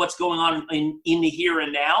light of what's going on in the here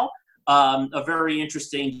and now, a very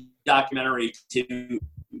interesting documentary to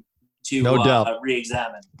no doubt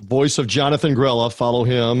re-examine. Voice of Jonathan Grella. Follow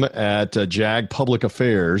him at JAG Public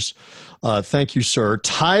Affairs. Thank you, sir.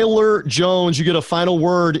 Tyler Jones, you get a final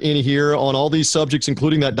word in here on all these subjects,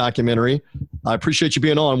 including that documentary. I appreciate you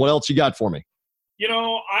being on. What else you got for me?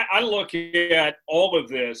 I look at all of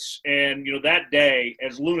this, and, that day,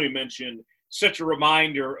 as Looney mentioned, such a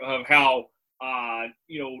reminder of how,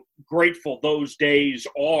 grateful those days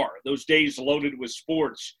are, those days loaded with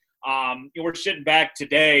sports. We're sitting back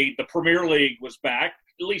today. The Premier League was back,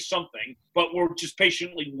 at least something, but we're just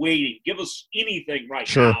patiently waiting. Give us anything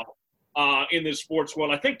now in this sports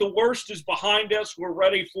world. I think the worst is behind us. We're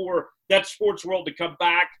ready for that sports world to come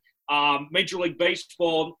back. Major League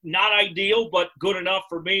Baseball, not ideal, but good enough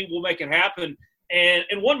for me. We'll make it happen. And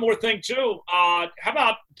one more thing, too. How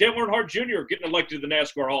about Dale Earnhardt Jr. getting elected to the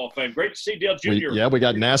NASCAR Hall of Fame? Great to see Dale Jr. We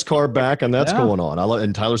got NASCAR back, and that's going on.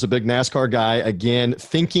 And Tyler's a big NASCAR guy. Again,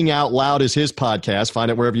 Thinking Out Loud is his podcast.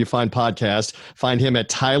 Find it wherever you find podcasts. Find him at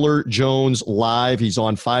Tyler Jones Live. He's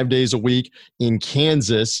on 5 days a week in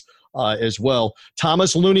Kansas as well.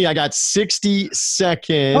 Thomas Looney, I got 60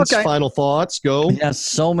 seconds. Okay. Final thoughts. Go. Yes,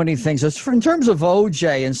 so many things. In terms of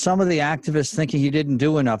OJ and some of the activists thinking he didn't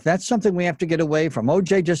do enough, that's something we have to get away from.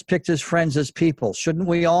 OJ just picked his friends as people. Shouldn't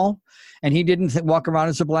we all? And he didn't walk around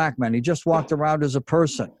as a black man. He just walked around as a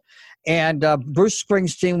person. And Bruce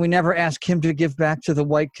Springsteen, we never asked him to give back to the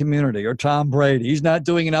white community, or Tom Brady. He's not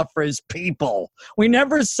doing enough for his people. We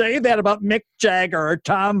never say that about Mick Jagger or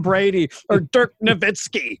Tom Brady or Dirk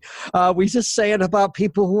Nowitzki. We just say it about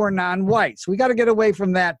people who are non-white. So we got to get away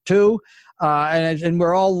from that too. And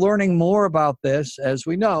we're all learning more about this, as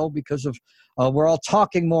we know, because of we're all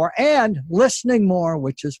talking more and listening more,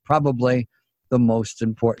 which is probably the most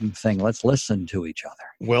important thing. Let's listen to each other.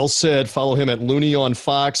 Well said. Follow him at Looney on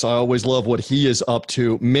Fox. I always love what he is up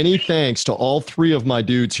to. Many thanks to all three of my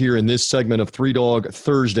dudes here in this segment of Three Dog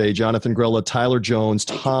Thursday. Jonathan Grella, Tyler Jones,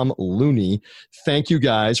 Tom Looney. Thank you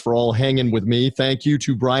guys for all hanging with me. Thank you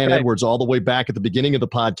to Brian Edwards all the way back at the beginning of the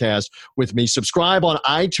podcast with me. Subscribe on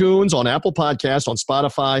iTunes, on Apple Podcasts, on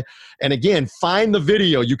Spotify. And again, find the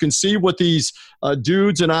video. You can see what these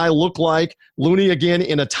dudes and I look like. Looney again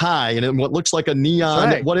in a tie and in what looks like a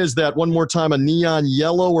neon. What is that? One more time, a neon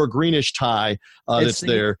yellow or greenish tie that's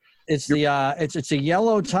there. It's a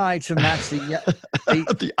yellow tie to match the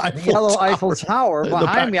yellow Eiffel Tower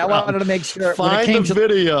behind me. I wanted to make sure. Find the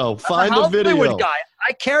video. Find the video. Guy.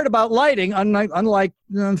 I cared about lighting, unlike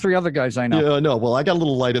three other guys I know. Yeah, no. Well, I got a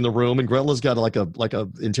little light in the room, and Grella's got like a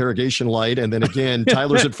interrogation light, and then again,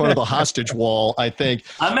 Tyler's in front of the hostage wall. I think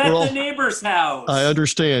I'm at the neighbor's house. I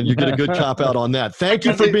understand. You get a good cop out on that. Thank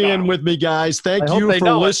you for being with me, guys. Thank you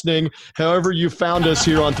for listening. However you found us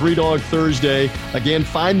here on Three Dog Thursday. Again,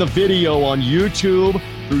 find the video on YouTube,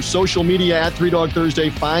 through social media at Three Dog Thursday.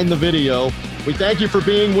 Find the video. We thank you for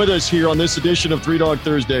being with us here on this edition of Three Dog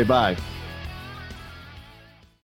Thursday. Bye.